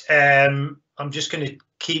got, I'm just going to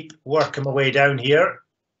keep working my way down here.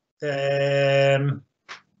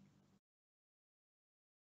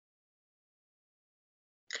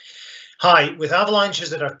 Hi, with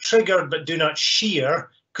avalanches that are triggered but do not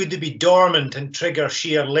shear, could they be dormant and trigger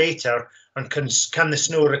shear later? And can the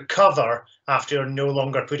snow recover after you're no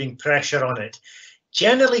longer putting pressure on it?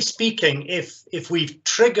 Generally speaking, if we've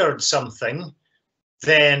triggered something,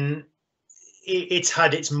 then it's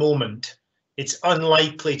had its moment. It's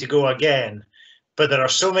unlikely to go again. But there are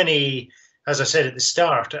so many, as I said at the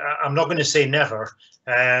start, I'm not going to say never.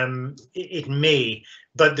 It may.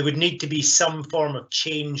 But there would need to be some form of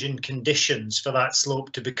change in conditions for that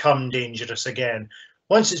slope to become dangerous again.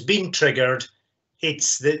 Once it's been triggered,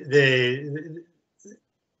 it's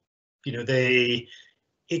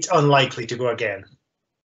it's unlikely to go again.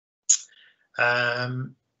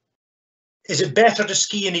 Is it better to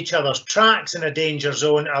ski in each other's tracks in a danger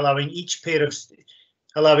zone, allowing each pair of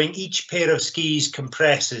skis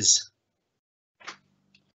compresses?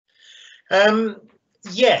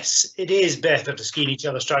 Yes, it is better to ski in each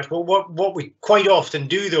other's tracks. But what we quite often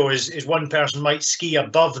do, though, is one person might ski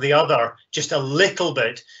above the other just a little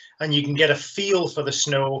bit, and you can get a feel for the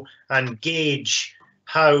snow and gauge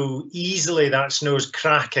how easily that snow is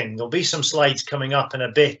cracking. There'll be some slides coming up in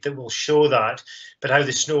a bit that will show that, but how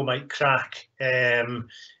the snow might crack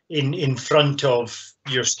in front of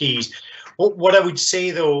your skis. What I would say,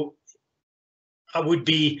 though, I would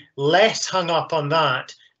be less hung up on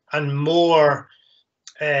that and more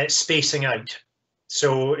spacing out.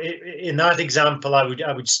 So in that example, I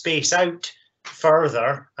would space out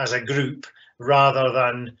further as a group rather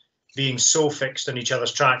than being so fixed on each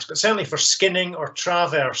other's tracks. But certainly for skinning or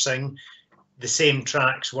traversing, the same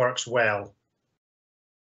tracks works well.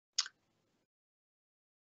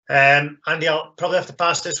 Andy, I'll probably have to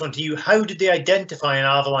pass this one to you. How did they identify an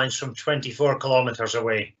avalanche from 24 kilometers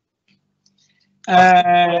away?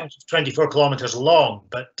 24 kilometers long,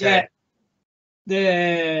 but yeah.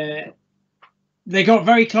 They got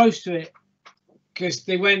very close to it because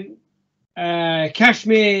they went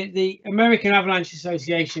Kashmir. The American Avalanche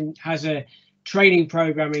Association has a training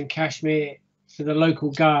program in Kashmir for the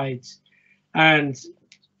local guides, and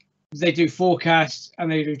they do forecasts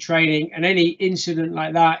and they do training, and any incident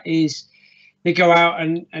like that is they go out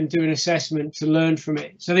and do an assessment to learn from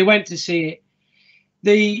it. So they went to see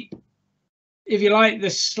it. If you like, the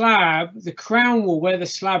slab, the crown wall where the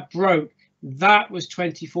slab broke, that was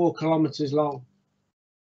 24 kilometers long.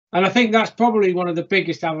 And I think that's probably one of the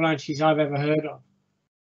biggest avalanches I've ever heard of.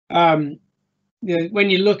 You know, when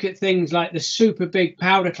you look at things like the super big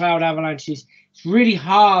powder cloud avalanches, it's really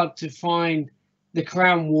hard to find the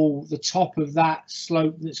crown wall, the top of that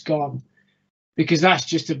slope that's gone, because that's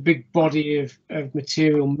just a big body of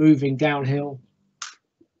material moving downhill.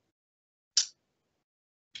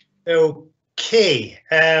 Okay,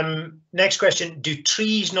 next question. Do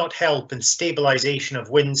trees not help in stabilization of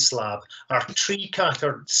wind slab? Are tree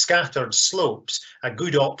scattered slopes a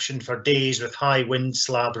good option for days with high wind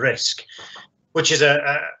slab risk? Which is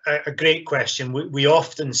a great question. We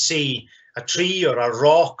often see a tree or a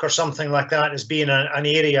rock or something like that as being an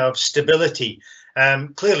area of stability.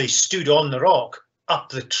 Clearly stood on the rock, up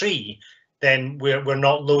the tree, then we're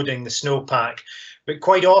not loading the snowpack. But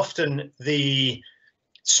quite often the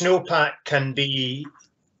snowpack can be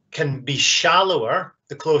shallower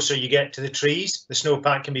the closer you get to the trees. The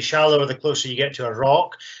snowpack can be shallower the closer you get to a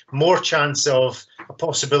rock. More chance of a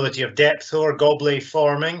possibility of depth or goblet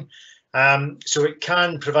forming. So it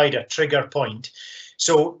can provide a trigger point.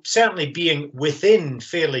 So certainly being within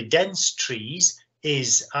fairly dense trees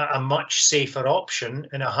is a much safer option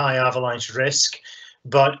in a high avalanche risk,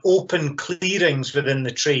 but open clearings within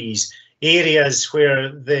the trees, areas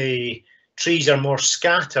where the trees are more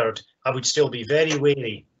scattered, I would still be very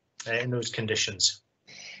wary in those conditions.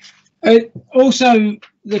 Also,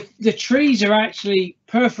 the trees are actually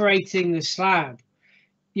perforating the slab.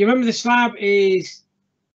 You remember the slab is,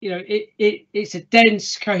 you know, it's a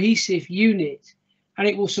dense cohesive unit, and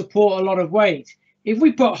it will support a lot of weight. If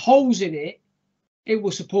we put holes in it, it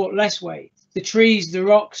will support less weight. The trees, the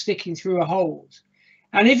rock sticking through a holes.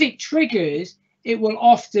 And if it triggers, it will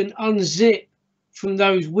often unzip from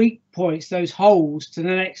those weak points, those holes, to the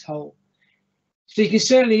next hole. So you can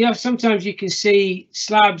certainly, sometimes you can see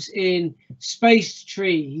slabs in spaced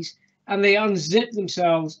trees and they unzip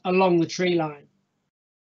themselves along the tree line.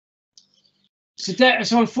 So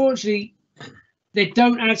unfortunately, they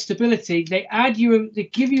don't add stability. They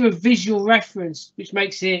give you a visual reference, which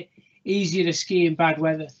makes it easier to ski in bad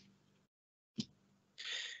weather.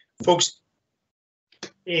 Folks,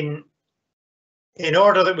 in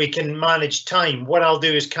order that we can manage time, what I'll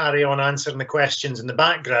do is carry on answering the questions in the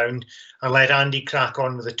background and let Andy crack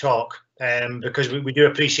on with the talk, because we do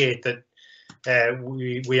appreciate that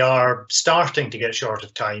we are starting to get short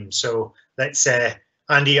of time. So let's,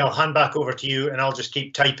 Andy, I'll hand back over to you and I'll just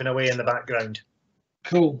keep typing away in the background.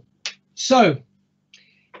 Cool. So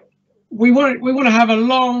we want to have a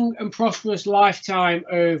long and prosperous lifetime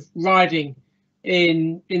of riding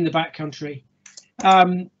in the backcountry.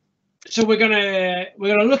 So we're gonna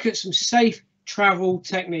look at some safe travel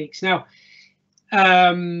techniques. Now,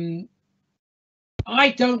 I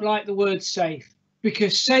don't like the word safe,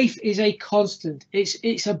 because safe is a constant.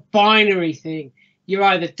 It's a binary thing. You're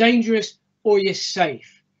either dangerous or you're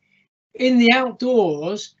safe. In the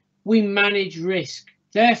outdoors, we manage risk.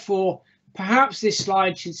 Therefore, perhaps this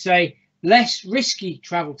slide should say less risky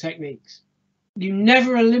travel techniques. You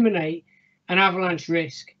never eliminate an avalanche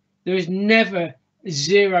risk. There is never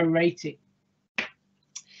zero rating.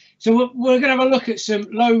 So we're going to have a look at some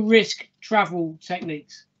low risk travel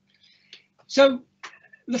techniques. So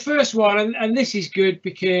the first one, and this is good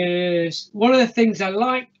because one of the things I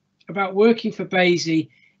like about working for BASI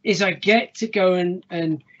is I get to go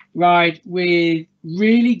and ride with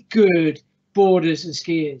really good boarders and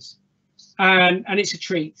skiers, and it's a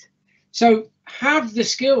treat. So have the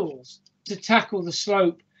skills to tackle the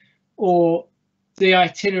slope or the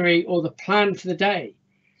itinerary or the plan for the day.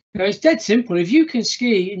 You know, it's dead simple. If you can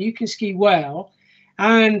ski and you can ski well,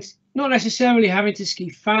 and not necessarily having to ski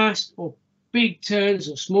fast or big turns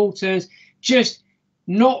or small turns, just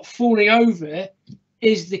not falling over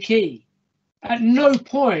is the key. At no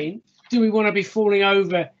point do we want to be falling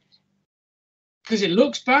over because it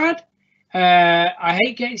looks bad. I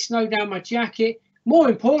hate getting snow down my jacket. More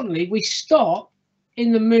importantly, we stop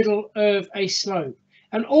in the middle of a slope,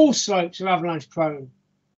 and all slopes are avalanche prone.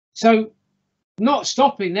 So not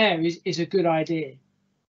stopping there is a good idea.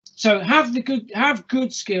 So have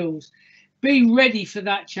good skills. Be ready for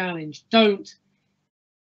that challenge. Don't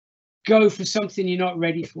go for something you're not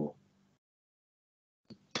ready for.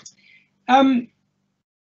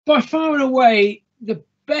 By far and away, the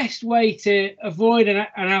best way to avoid an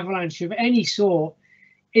avalanche of any sort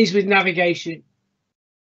is with navigation.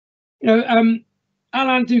 You know,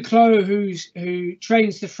 Alain Duclos, who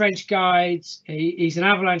trains the French guides, he's an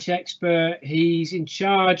avalanche expert. He's in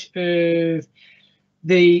charge of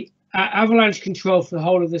the avalanche control for the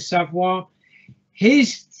whole of the Savoie.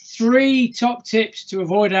 His 3 top tips to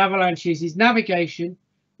avoid avalanches is navigation,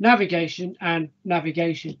 navigation, and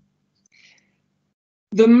navigation.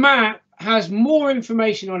 The map has more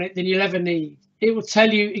information on it than you'll ever need. It will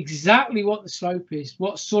tell you exactly what the slope is,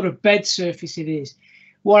 what sort of bed surface it is,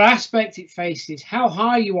 what aspect it faces, how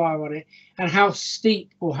high you are on it, and how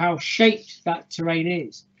steep or how shaped that terrain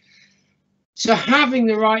is. So having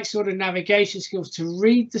the right sort of navigation skills to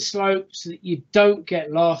read the slope so that you don't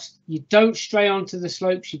get lost, you don't stray onto the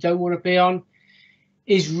slopes you don't want to be on,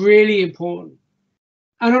 is really important.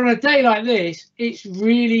 And on a day like this, it's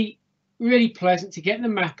really pleasant to get the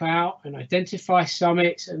map out and identify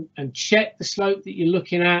summits and check the slope that you're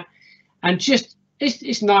looking at. And just,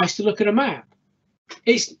 it's nice to look at a map.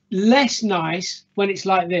 It's less nice when it's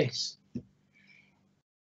like this.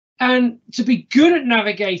 And to be good at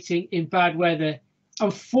navigating in bad weather,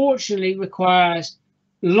 unfortunately, requires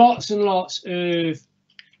lots and lots of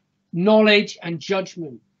knowledge and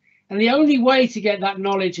judgment. And the only way to get that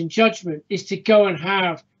knowledge and judgment is to go and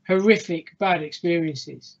have horrific bad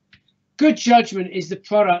experiences. Good judgment is the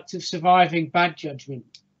product of surviving bad judgment.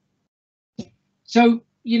 So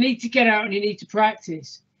you need to get out and you need to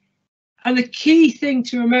practice. And the key thing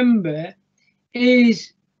to remember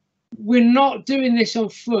is we're not doing this on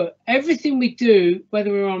foot. Everything we do,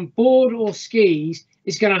 whether we're on board or skis,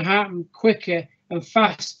 is going to happen quicker and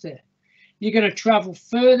faster. You're going to travel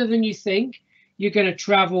further than you think. You're going to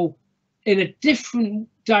travel in a different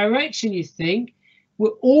direction you think. We're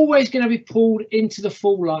always going to be pulled into the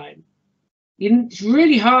fall line. It's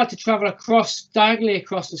really hard to travel diagonally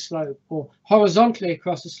across the slope or horizontally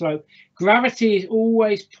across the slope. Gravity is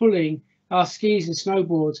always pulling our skis and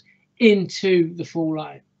snowboards into the fall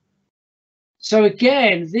line. So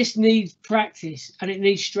again, this needs practice and it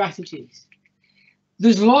needs strategies.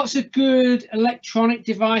 There's lots of good electronic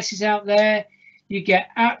devices out there. You get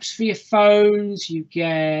apps for your phones, you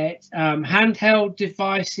get handheld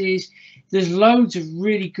devices. There's loads of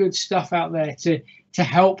really good stuff out there to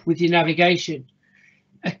help with your navigation.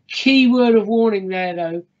 A key word of warning there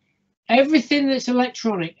though, everything that's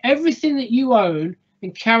electronic, everything that you own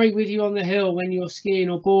and carry with you on the hill when you're skiing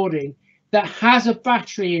or boarding that has a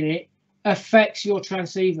battery in it affects your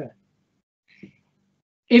transceiver.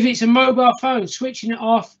 If it's a mobile phone, switching it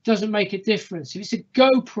off doesn't make a difference. If it's a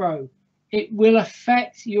GoPro, it will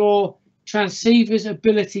affect your transceiver's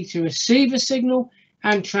ability to receive a signal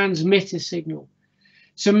and transmit a signal.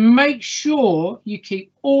 So make sure you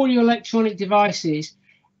keep all your electronic devices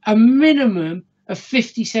a minimum of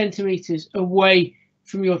 50 centimeters away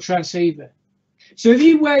from your transceiver. So if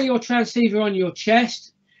you wear your transceiver on your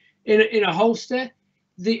chest in a holster,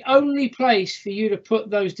 the only place for you to put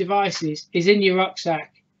those devices is in your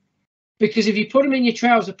rucksack. Because if you put them in your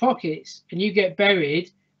trouser pockets and you get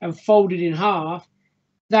buried and folded in half,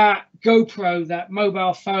 that GoPro, that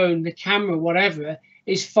mobile phone, the camera, whatever,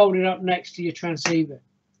 is folded up next to your transceiver.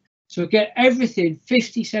 So get everything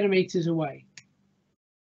 50 centimeters away.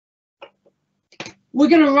 We're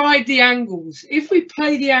going to ride the angles. If we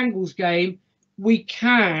play the angles game, we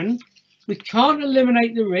can't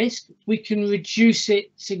eliminate the risk. We can reduce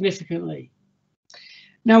it significantly.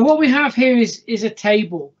 Now, what we have here is a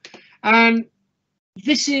table, and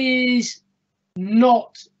this is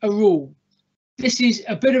not a rule. This is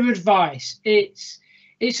a bit of advice. It's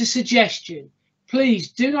a suggestion.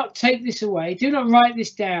 Please do not take this away. Do not write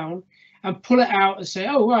this down and pull it out and say,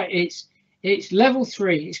 oh, right, it's level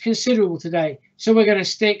 3. It's considerable today. So we're going to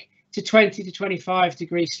stick to 20 to 25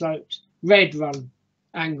 degree slopes, red run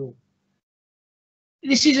angle.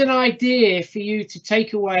 This is an idea for you to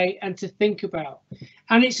take away and to think about.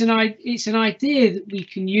 And it's an idea that we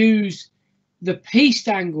can use the piste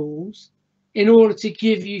angles in order to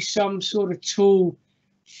give you some sort of tool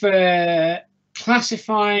for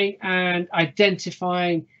classifying and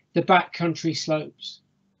identifying the backcountry slopes.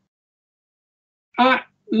 At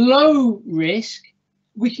low risk,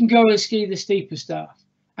 we can go and ski the steeper stuff.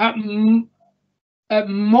 At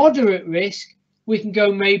moderate risk, we can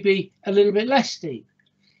go maybe a little bit less steep.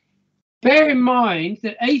 Bear in mind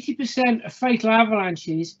that 80% of fatal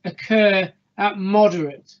avalanches occur at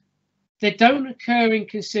moderate. They don't occur in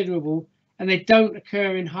considerable and they don't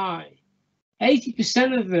occur in high.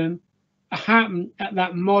 80% of them happen at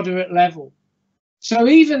that moderate level. So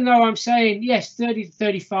even though I'm saying, yes, 30 to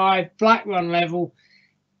 35 black run level,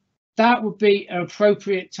 that would be an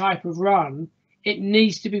appropriate type of run. It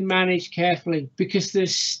needs to be managed carefully because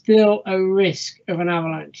there's still a risk of an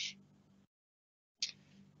avalanche.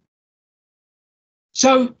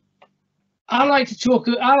 So I like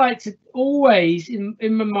to always in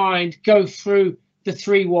my mind go through the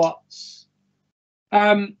 3 watts.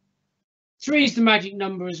 3 is the magic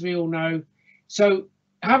number, as we all know. So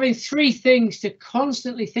having 3 things to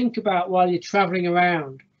constantly think about while you're traveling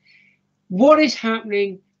around. What is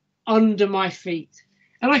happening under my feet?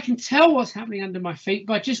 And I can tell what's happening under my feet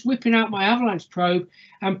by just whipping out my avalanche probe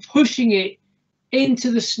and pushing it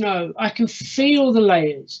into the snow. I can feel the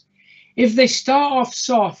layers. If they start off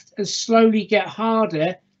soft and slowly get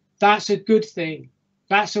harder, that's a good thing.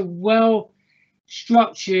 That's a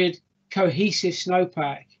well-structured, cohesive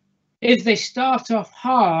snowpack. If they start off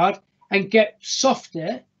hard and get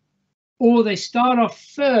softer, or they start off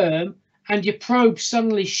firm and your probe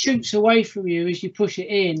suddenly shoots away from you as you push it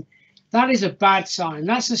in, that is a bad sign.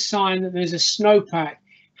 That's a sign that there's a snowpack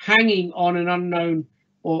hanging on an unknown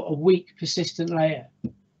or a weak persistent layer.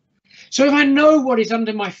 So if I know what is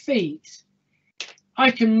under my feet,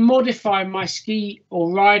 I can modify my ski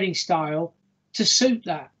or riding style to suit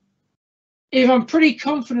that. If I'm pretty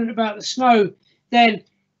confident about the snow, then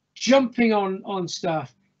jumping on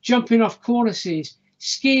stuff, jumping off cornices,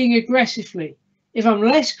 skiing aggressively. If I'm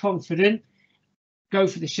less confident, go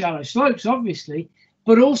for the shallow slopes, obviously,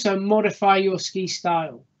 but also modify your ski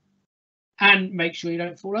style and make sure you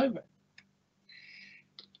don't fall over.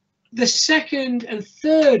 The second and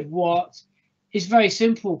third what is very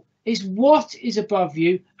simple. It's what is above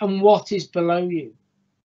you and what is below you.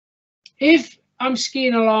 If I'm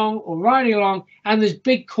skiing along or riding along and there's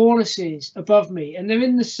big cornices above me and they're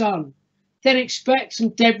in the sun, then expect some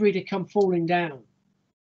debris to come falling down.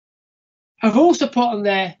 I've also put on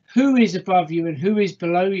there who is above you and who is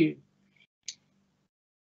below you.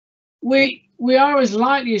 We are as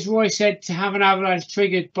likely, as Roy said, to have an avalanche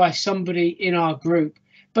triggered by somebody in our group,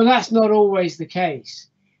 but that's not always the case.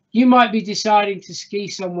 You might be deciding to ski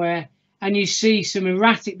somewhere and you see some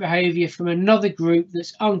erratic behavior from another group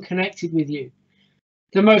that's unconnected with you.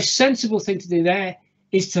 The most sensible thing to do there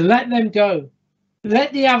is to let them go.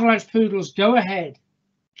 Let the avalanche poodles go ahead.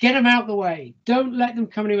 Get them out the way. Don't let them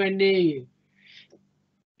come anywhere near you.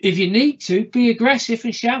 If you need to, be aggressive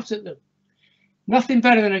and shout at them. Nothing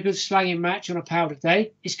better than a good slanging match on a powder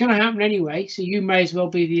day. It's going to happen anyway, so you may as well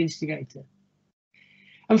be the instigator.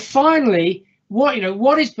 And finally,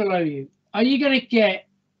 what is below you? Are you going to get,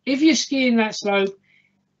 if you're skiing that slope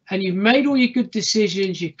and you've made all your good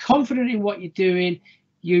decisions, you're confident in what you're doing,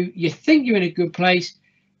 you think you're in a good place,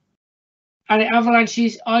 and it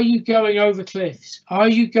avalanches, are you going over cliffs? Are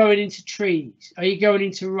you going into trees? Are you going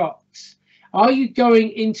into rocks? Are you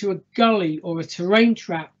going into a gully or a terrain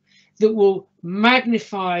trap that will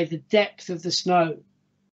magnify the depth of the snow?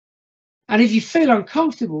 And if you feel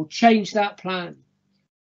uncomfortable, change that plan.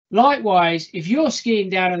 Likewise, if you're skiing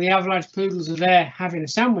down and the avalanche poodles are there having a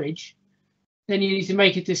sandwich, then you need to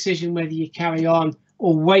make a decision whether you carry on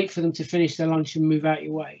or wait for them to finish their lunch and move out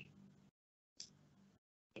your way.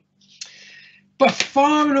 But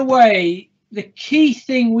far and away, the key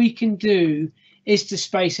thing we can do is to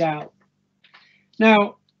space out.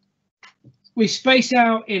 Now, we space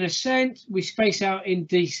out in ascent, we space out in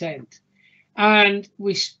descent, and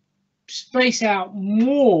we space out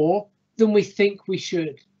more than we think we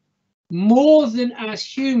should, more than as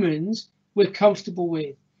humans we're comfortable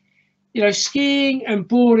with. You know, skiing and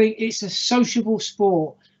boarding, it's a sociable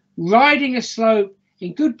sport. Riding a slope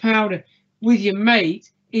in good powder with your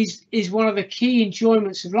mate is one of the key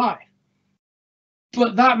enjoyments of life.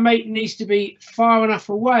 But that mate needs to be far enough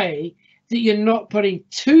away that you're not putting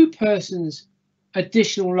two persons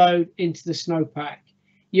additional load into the snowpack.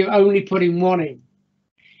 You're only putting one in.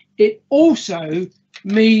 It also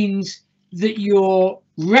means that your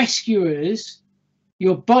rescuers,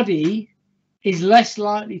 your buddy, is less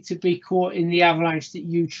likely to be caught in the avalanche that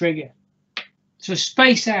you trigger. So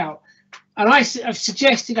space out. And I've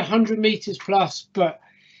suggested 100 meters plus, but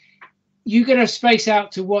you're going to space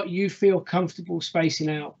out to what you feel comfortable spacing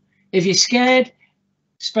out. If you're scared,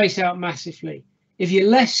 space out massively. If you're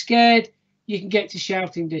less scared, you can get to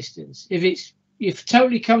shouting distance. If you're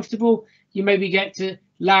totally comfortable, you maybe get to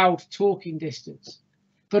loud talking distance.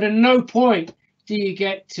 But at no point do you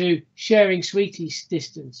get to sharing sweeties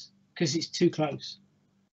distance because it's too close.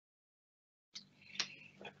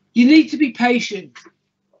 You need to be patient.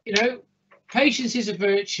 You know, patience is a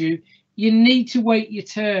virtue. You need to wait your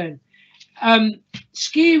turn.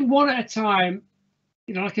 Skiing one at a time,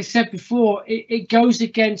 you know, like I said before, it goes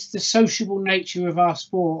against the sociable nature of our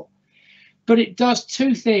sport. But it does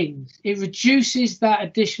two things. It reduces that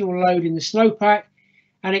additional load in the snowpack,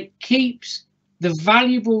 and it keeps the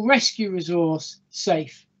valuable rescue resource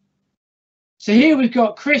safe. So here we've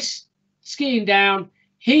got Chris skiing down.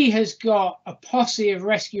 He has got a posse of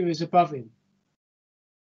rescuers above him.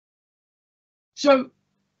 So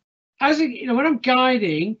when I'm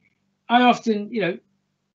guiding, I often,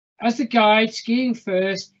 as the guide skiing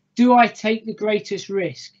first, do I take the greatest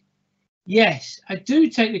risk? Yes, I do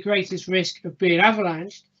take the greatest risk of being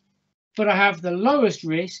avalanched, but I have the lowest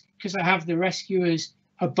risk because I have the rescuers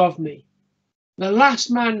above me. The last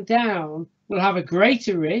man down will have a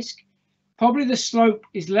greater risk. Probably the slope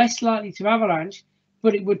is less likely to avalanche,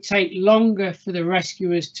 but it would take longer for the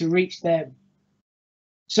rescuers to reach them.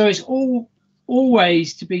 So it's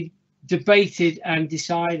always to be debated and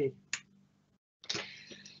decided.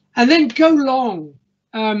 And then go long.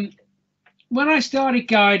 When I started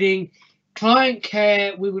guiding client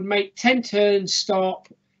care, we would make 10 turns, stop,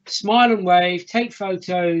 smile and wave, take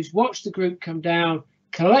photos, watch the group come down,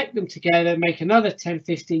 collect them together, make another 10,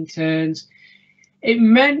 15 turns. It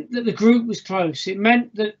meant that the group was close. It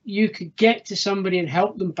meant that you could get to somebody and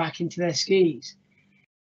help them back into their skis.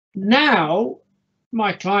 Now,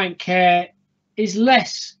 my client care is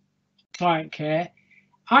less client care.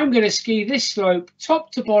 I'm going to ski this slope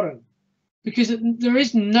top to bottom because there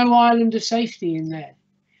is no island of safety in there.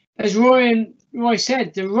 As Roy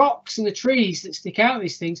said, the rocks and the trees that stick out of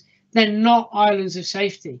these things, they're not islands of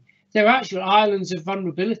safety. They're actual islands of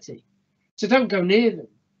vulnerability. So don't go near them.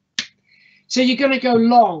 So you're going to go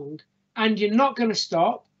long and you're not going to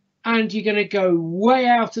stop and you're going to go way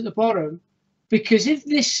out at the bottom, because if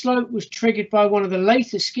this slope was triggered by one of the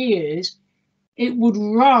later skiers, it would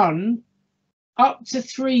run up to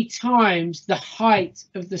 3 times the height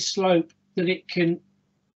of the slope that it can.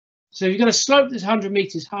 So if you've got a slope that's 100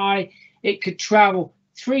 meters high, it could travel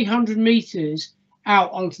 300 meters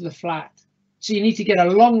out onto the flat. So you need to get a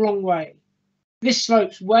long, long way. This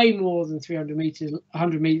slope's way more than 300 meters,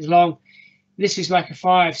 100 meters long. This is like a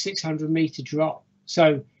 500-600 meter drop.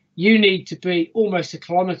 So you need to be almost a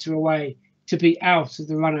kilometer away to be out of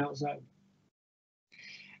the run out zone.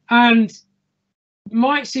 And it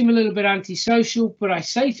might seem a little bit antisocial, but I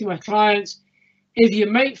say to my clients, if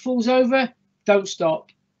your mate falls over, don't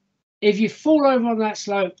stop. If you fall over on that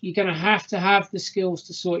slope, you're going to have the skills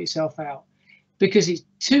to sort yourself out, because it's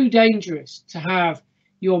too dangerous to have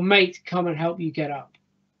your mate come and help you get up.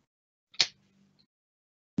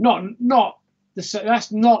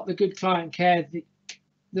 That's not the good client care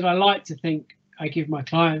that I like to think I give my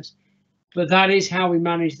clients, but that is how we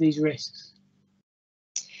manage these risks.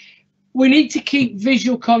 We need to keep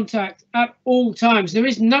visual contact at all times. There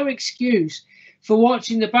is no excuse for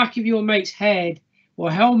watching the back of your mate's head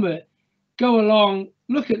or helmet go along,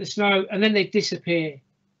 look at the snow, and then they disappear.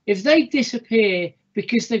 If they disappear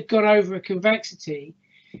because they've gone over a convexity,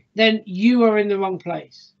 then you are in the wrong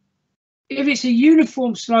place. If it's a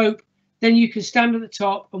uniform slope, then you can stand at the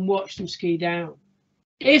top and watch them ski down.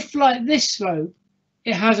 If, like this slope,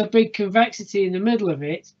 it has a big convexity in the middle of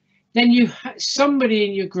it, then somebody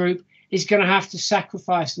in your group is going to have to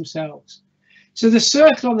sacrifice themselves. So the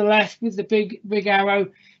circle on the left with the big arrow,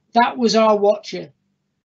 that was our watcher.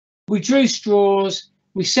 We drew straws.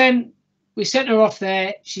 We sent her off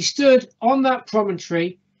there. She stood on that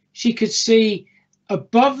promontory. She could see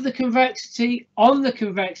above the convexity, on the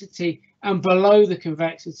convexity, and below the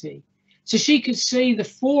convexity. So she could see the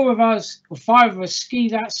 4 of us or 5 of us ski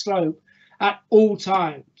that slope at all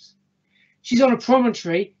times. She's on a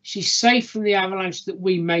promontory. She's safe from the avalanche that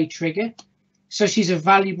we may trigger. So she's a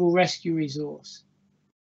valuable rescue resource.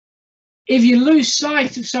 If you lose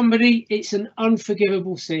sight of somebody, it's an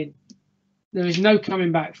unforgivable sin. There is no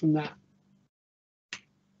coming back from that.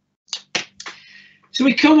 So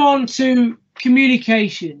we come on to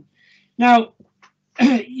communication. Now,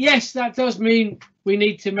 yes, that does mean we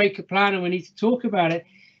need to make a plan and we need to talk about it,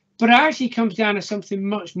 but it actually comes down to something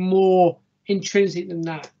much more intrinsic than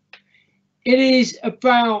that. It is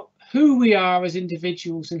about who we are as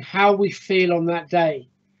individuals and how we feel on that day.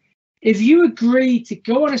 If you agree to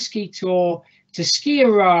go on a ski tour, to ski a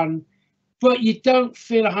run, but you don't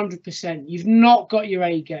feel 100%, you've not got your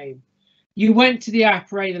A game. You went to the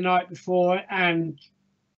après the night before and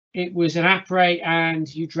it was an après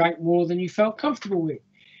and you drank more than you felt comfortable with.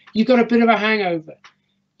 You've got a bit of a hangover.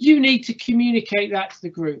 You need to communicate that to the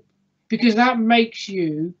group, because that makes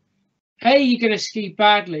you, A, you're going to ski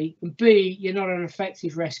badly, and B, you're not an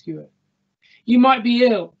effective rescuer. You might be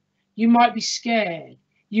ill. You might be scared.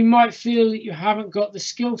 You might feel that you haven't got the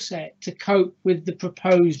skill set to cope with the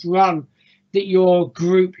proposed run that your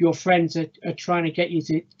group, your friends are trying to get you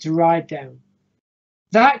to ride down.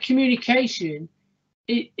 That communication,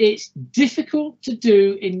 it's difficult to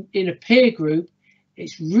do in a peer group.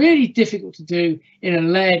 It's really difficult to do in a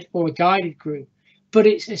led or a guided group, but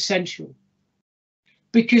it's essential,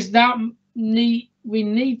 because we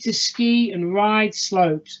need to ski and ride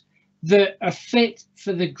slopes that are fit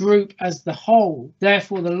for the group as the whole,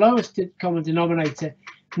 therefore the lowest common denominator,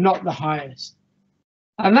 not the highest.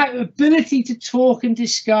 And that ability to talk and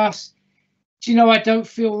discuss, do you know, I don't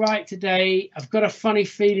feel right today. I've got a funny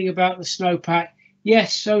feeling about the snowpack.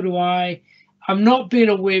 Yes, so do I. I'm not being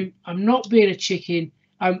a wimp. I'm not being a chicken.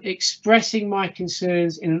 I'm expressing my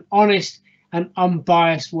concerns in an honest and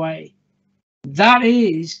unbiased way. That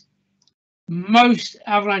is, most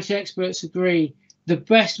avalanche experts agree, the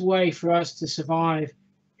best way for us to survive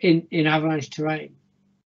in avalanche terrain.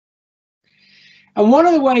 And one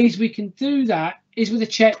of the ways we can do that is with a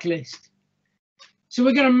checklist. So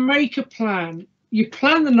we're going to make a plan. You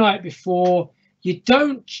plan the night before. You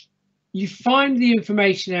find the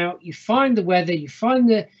information out. You find the weather. You find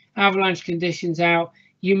the avalanche conditions out.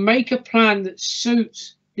 You make a plan that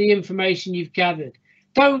suits the information you've gathered.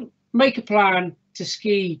 Don't make a plan to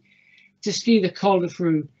ski the Col de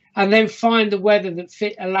Froude and then find the weather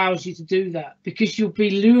that allows you to do that, because you'll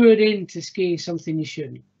be lured into skiing something you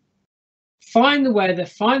shouldn't. Find the weather,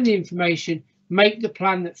 find the information, make the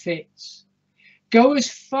plan that fits. Go as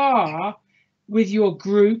far with your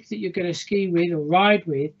group that you're going to ski with or ride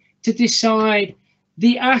with to decide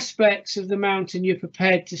the aspects of the mountain you're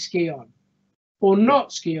prepared to ski on or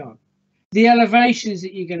not ski on, the elevations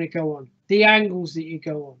that you're going to go on, the angles that you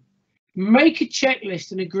go on. Make a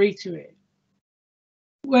checklist and agree to it.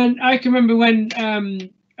 I can remember when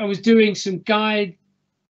I was doing some guide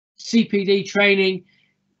CPD training,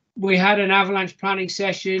 we had an avalanche planning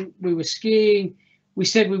session. We were skiing. We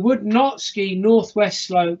said we would not ski northwest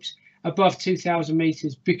slopes above 2,000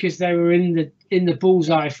 meters because they were in the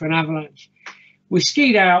bullseye for an avalanche. We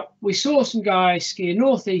skied out. We saw some guys skiing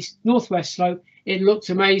northwest slope. It looked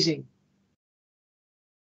amazing.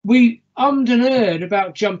 We ummed and erred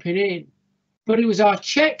about jumping in, but it was our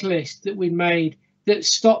checklist that we made that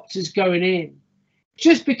stopped us going in.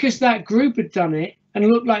 Just because that group had done it and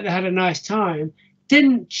looked like they had a nice time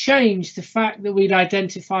didn't change the fact that we'd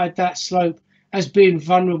identified that slope as being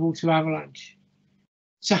vulnerable to avalanche.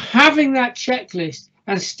 So having that checklist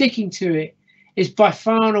and sticking to it is by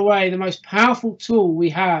far and away the most powerful tool we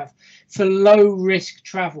have for low risk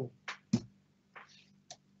travel.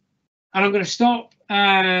 And I'm going to stop,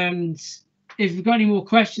 and if you've got any more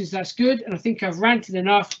questions, that's good. And I think I've ranted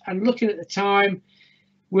enough, and looking at the time,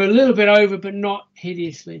 we're a little bit over, but not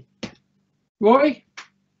hideously. Roy?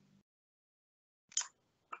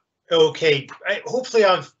 Okay, hopefully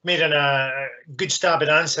I've made a good stab at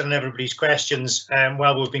answering everybody's questions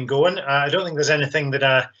while we've been going. I don't think there's anything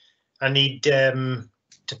that I need to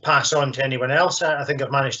pass on to anyone else. I think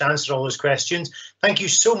I've managed to answer all those questions. Thank you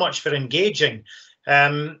so much for engaging.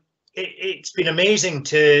 It's been amazing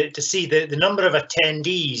to see the number of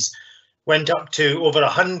attendees went up to over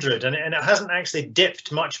 100, and it hasn't actually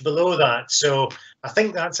dipped much below that. So I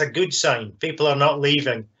think that's a good sign. People are not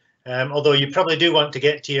leaving. Although you probably do want to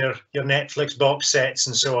get to your Netflix box sets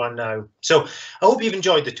and so on now. So I hope you've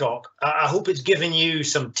enjoyed the talk. I hope it's given you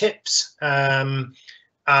some tips and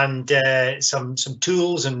some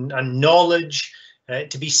tools and knowledge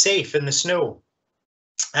to be safe in the snow.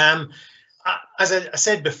 As I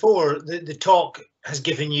said before, the talk has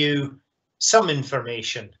given you some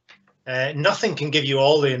information. Nothing can give you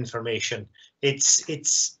all the information.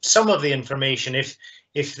 It's some of the information.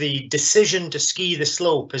 If the decision to ski the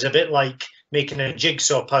slope is a bit like making a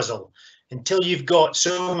jigsaw puzzle, until you've got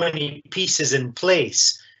so many pieces in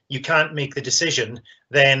place, you can't make the decision,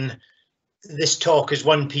 then this talk is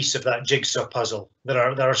one piece of that jigsaw puzzle.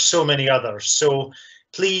 There are so many others. So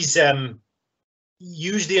please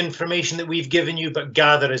use the information that we've given you, but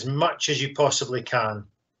gather as much as you possibly can.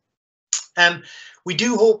 We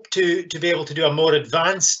do hope to be able to do a more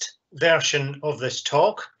advanced version of this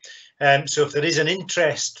talk. So if there is an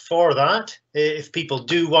interest for that, if people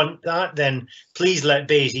do want that, then please let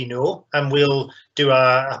BASI know, and we'll do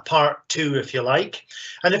a part 2 if you like.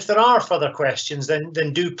 And if there are further questions, then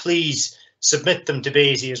do please submit them to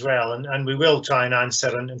BASI as well, and we will try and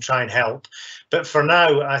answer and try and help. But for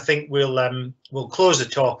now, I think we'll close the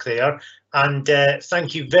talk there. And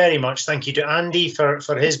thank you very much. Thank you to Andy for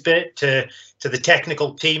his bit, to the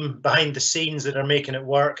technical team behind the scenes that are making it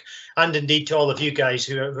work, and indeed to all of you guys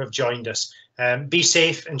who have joined us. Be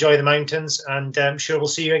safe, enjoy the mountains, and I'm sure we'll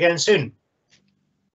see you again soon.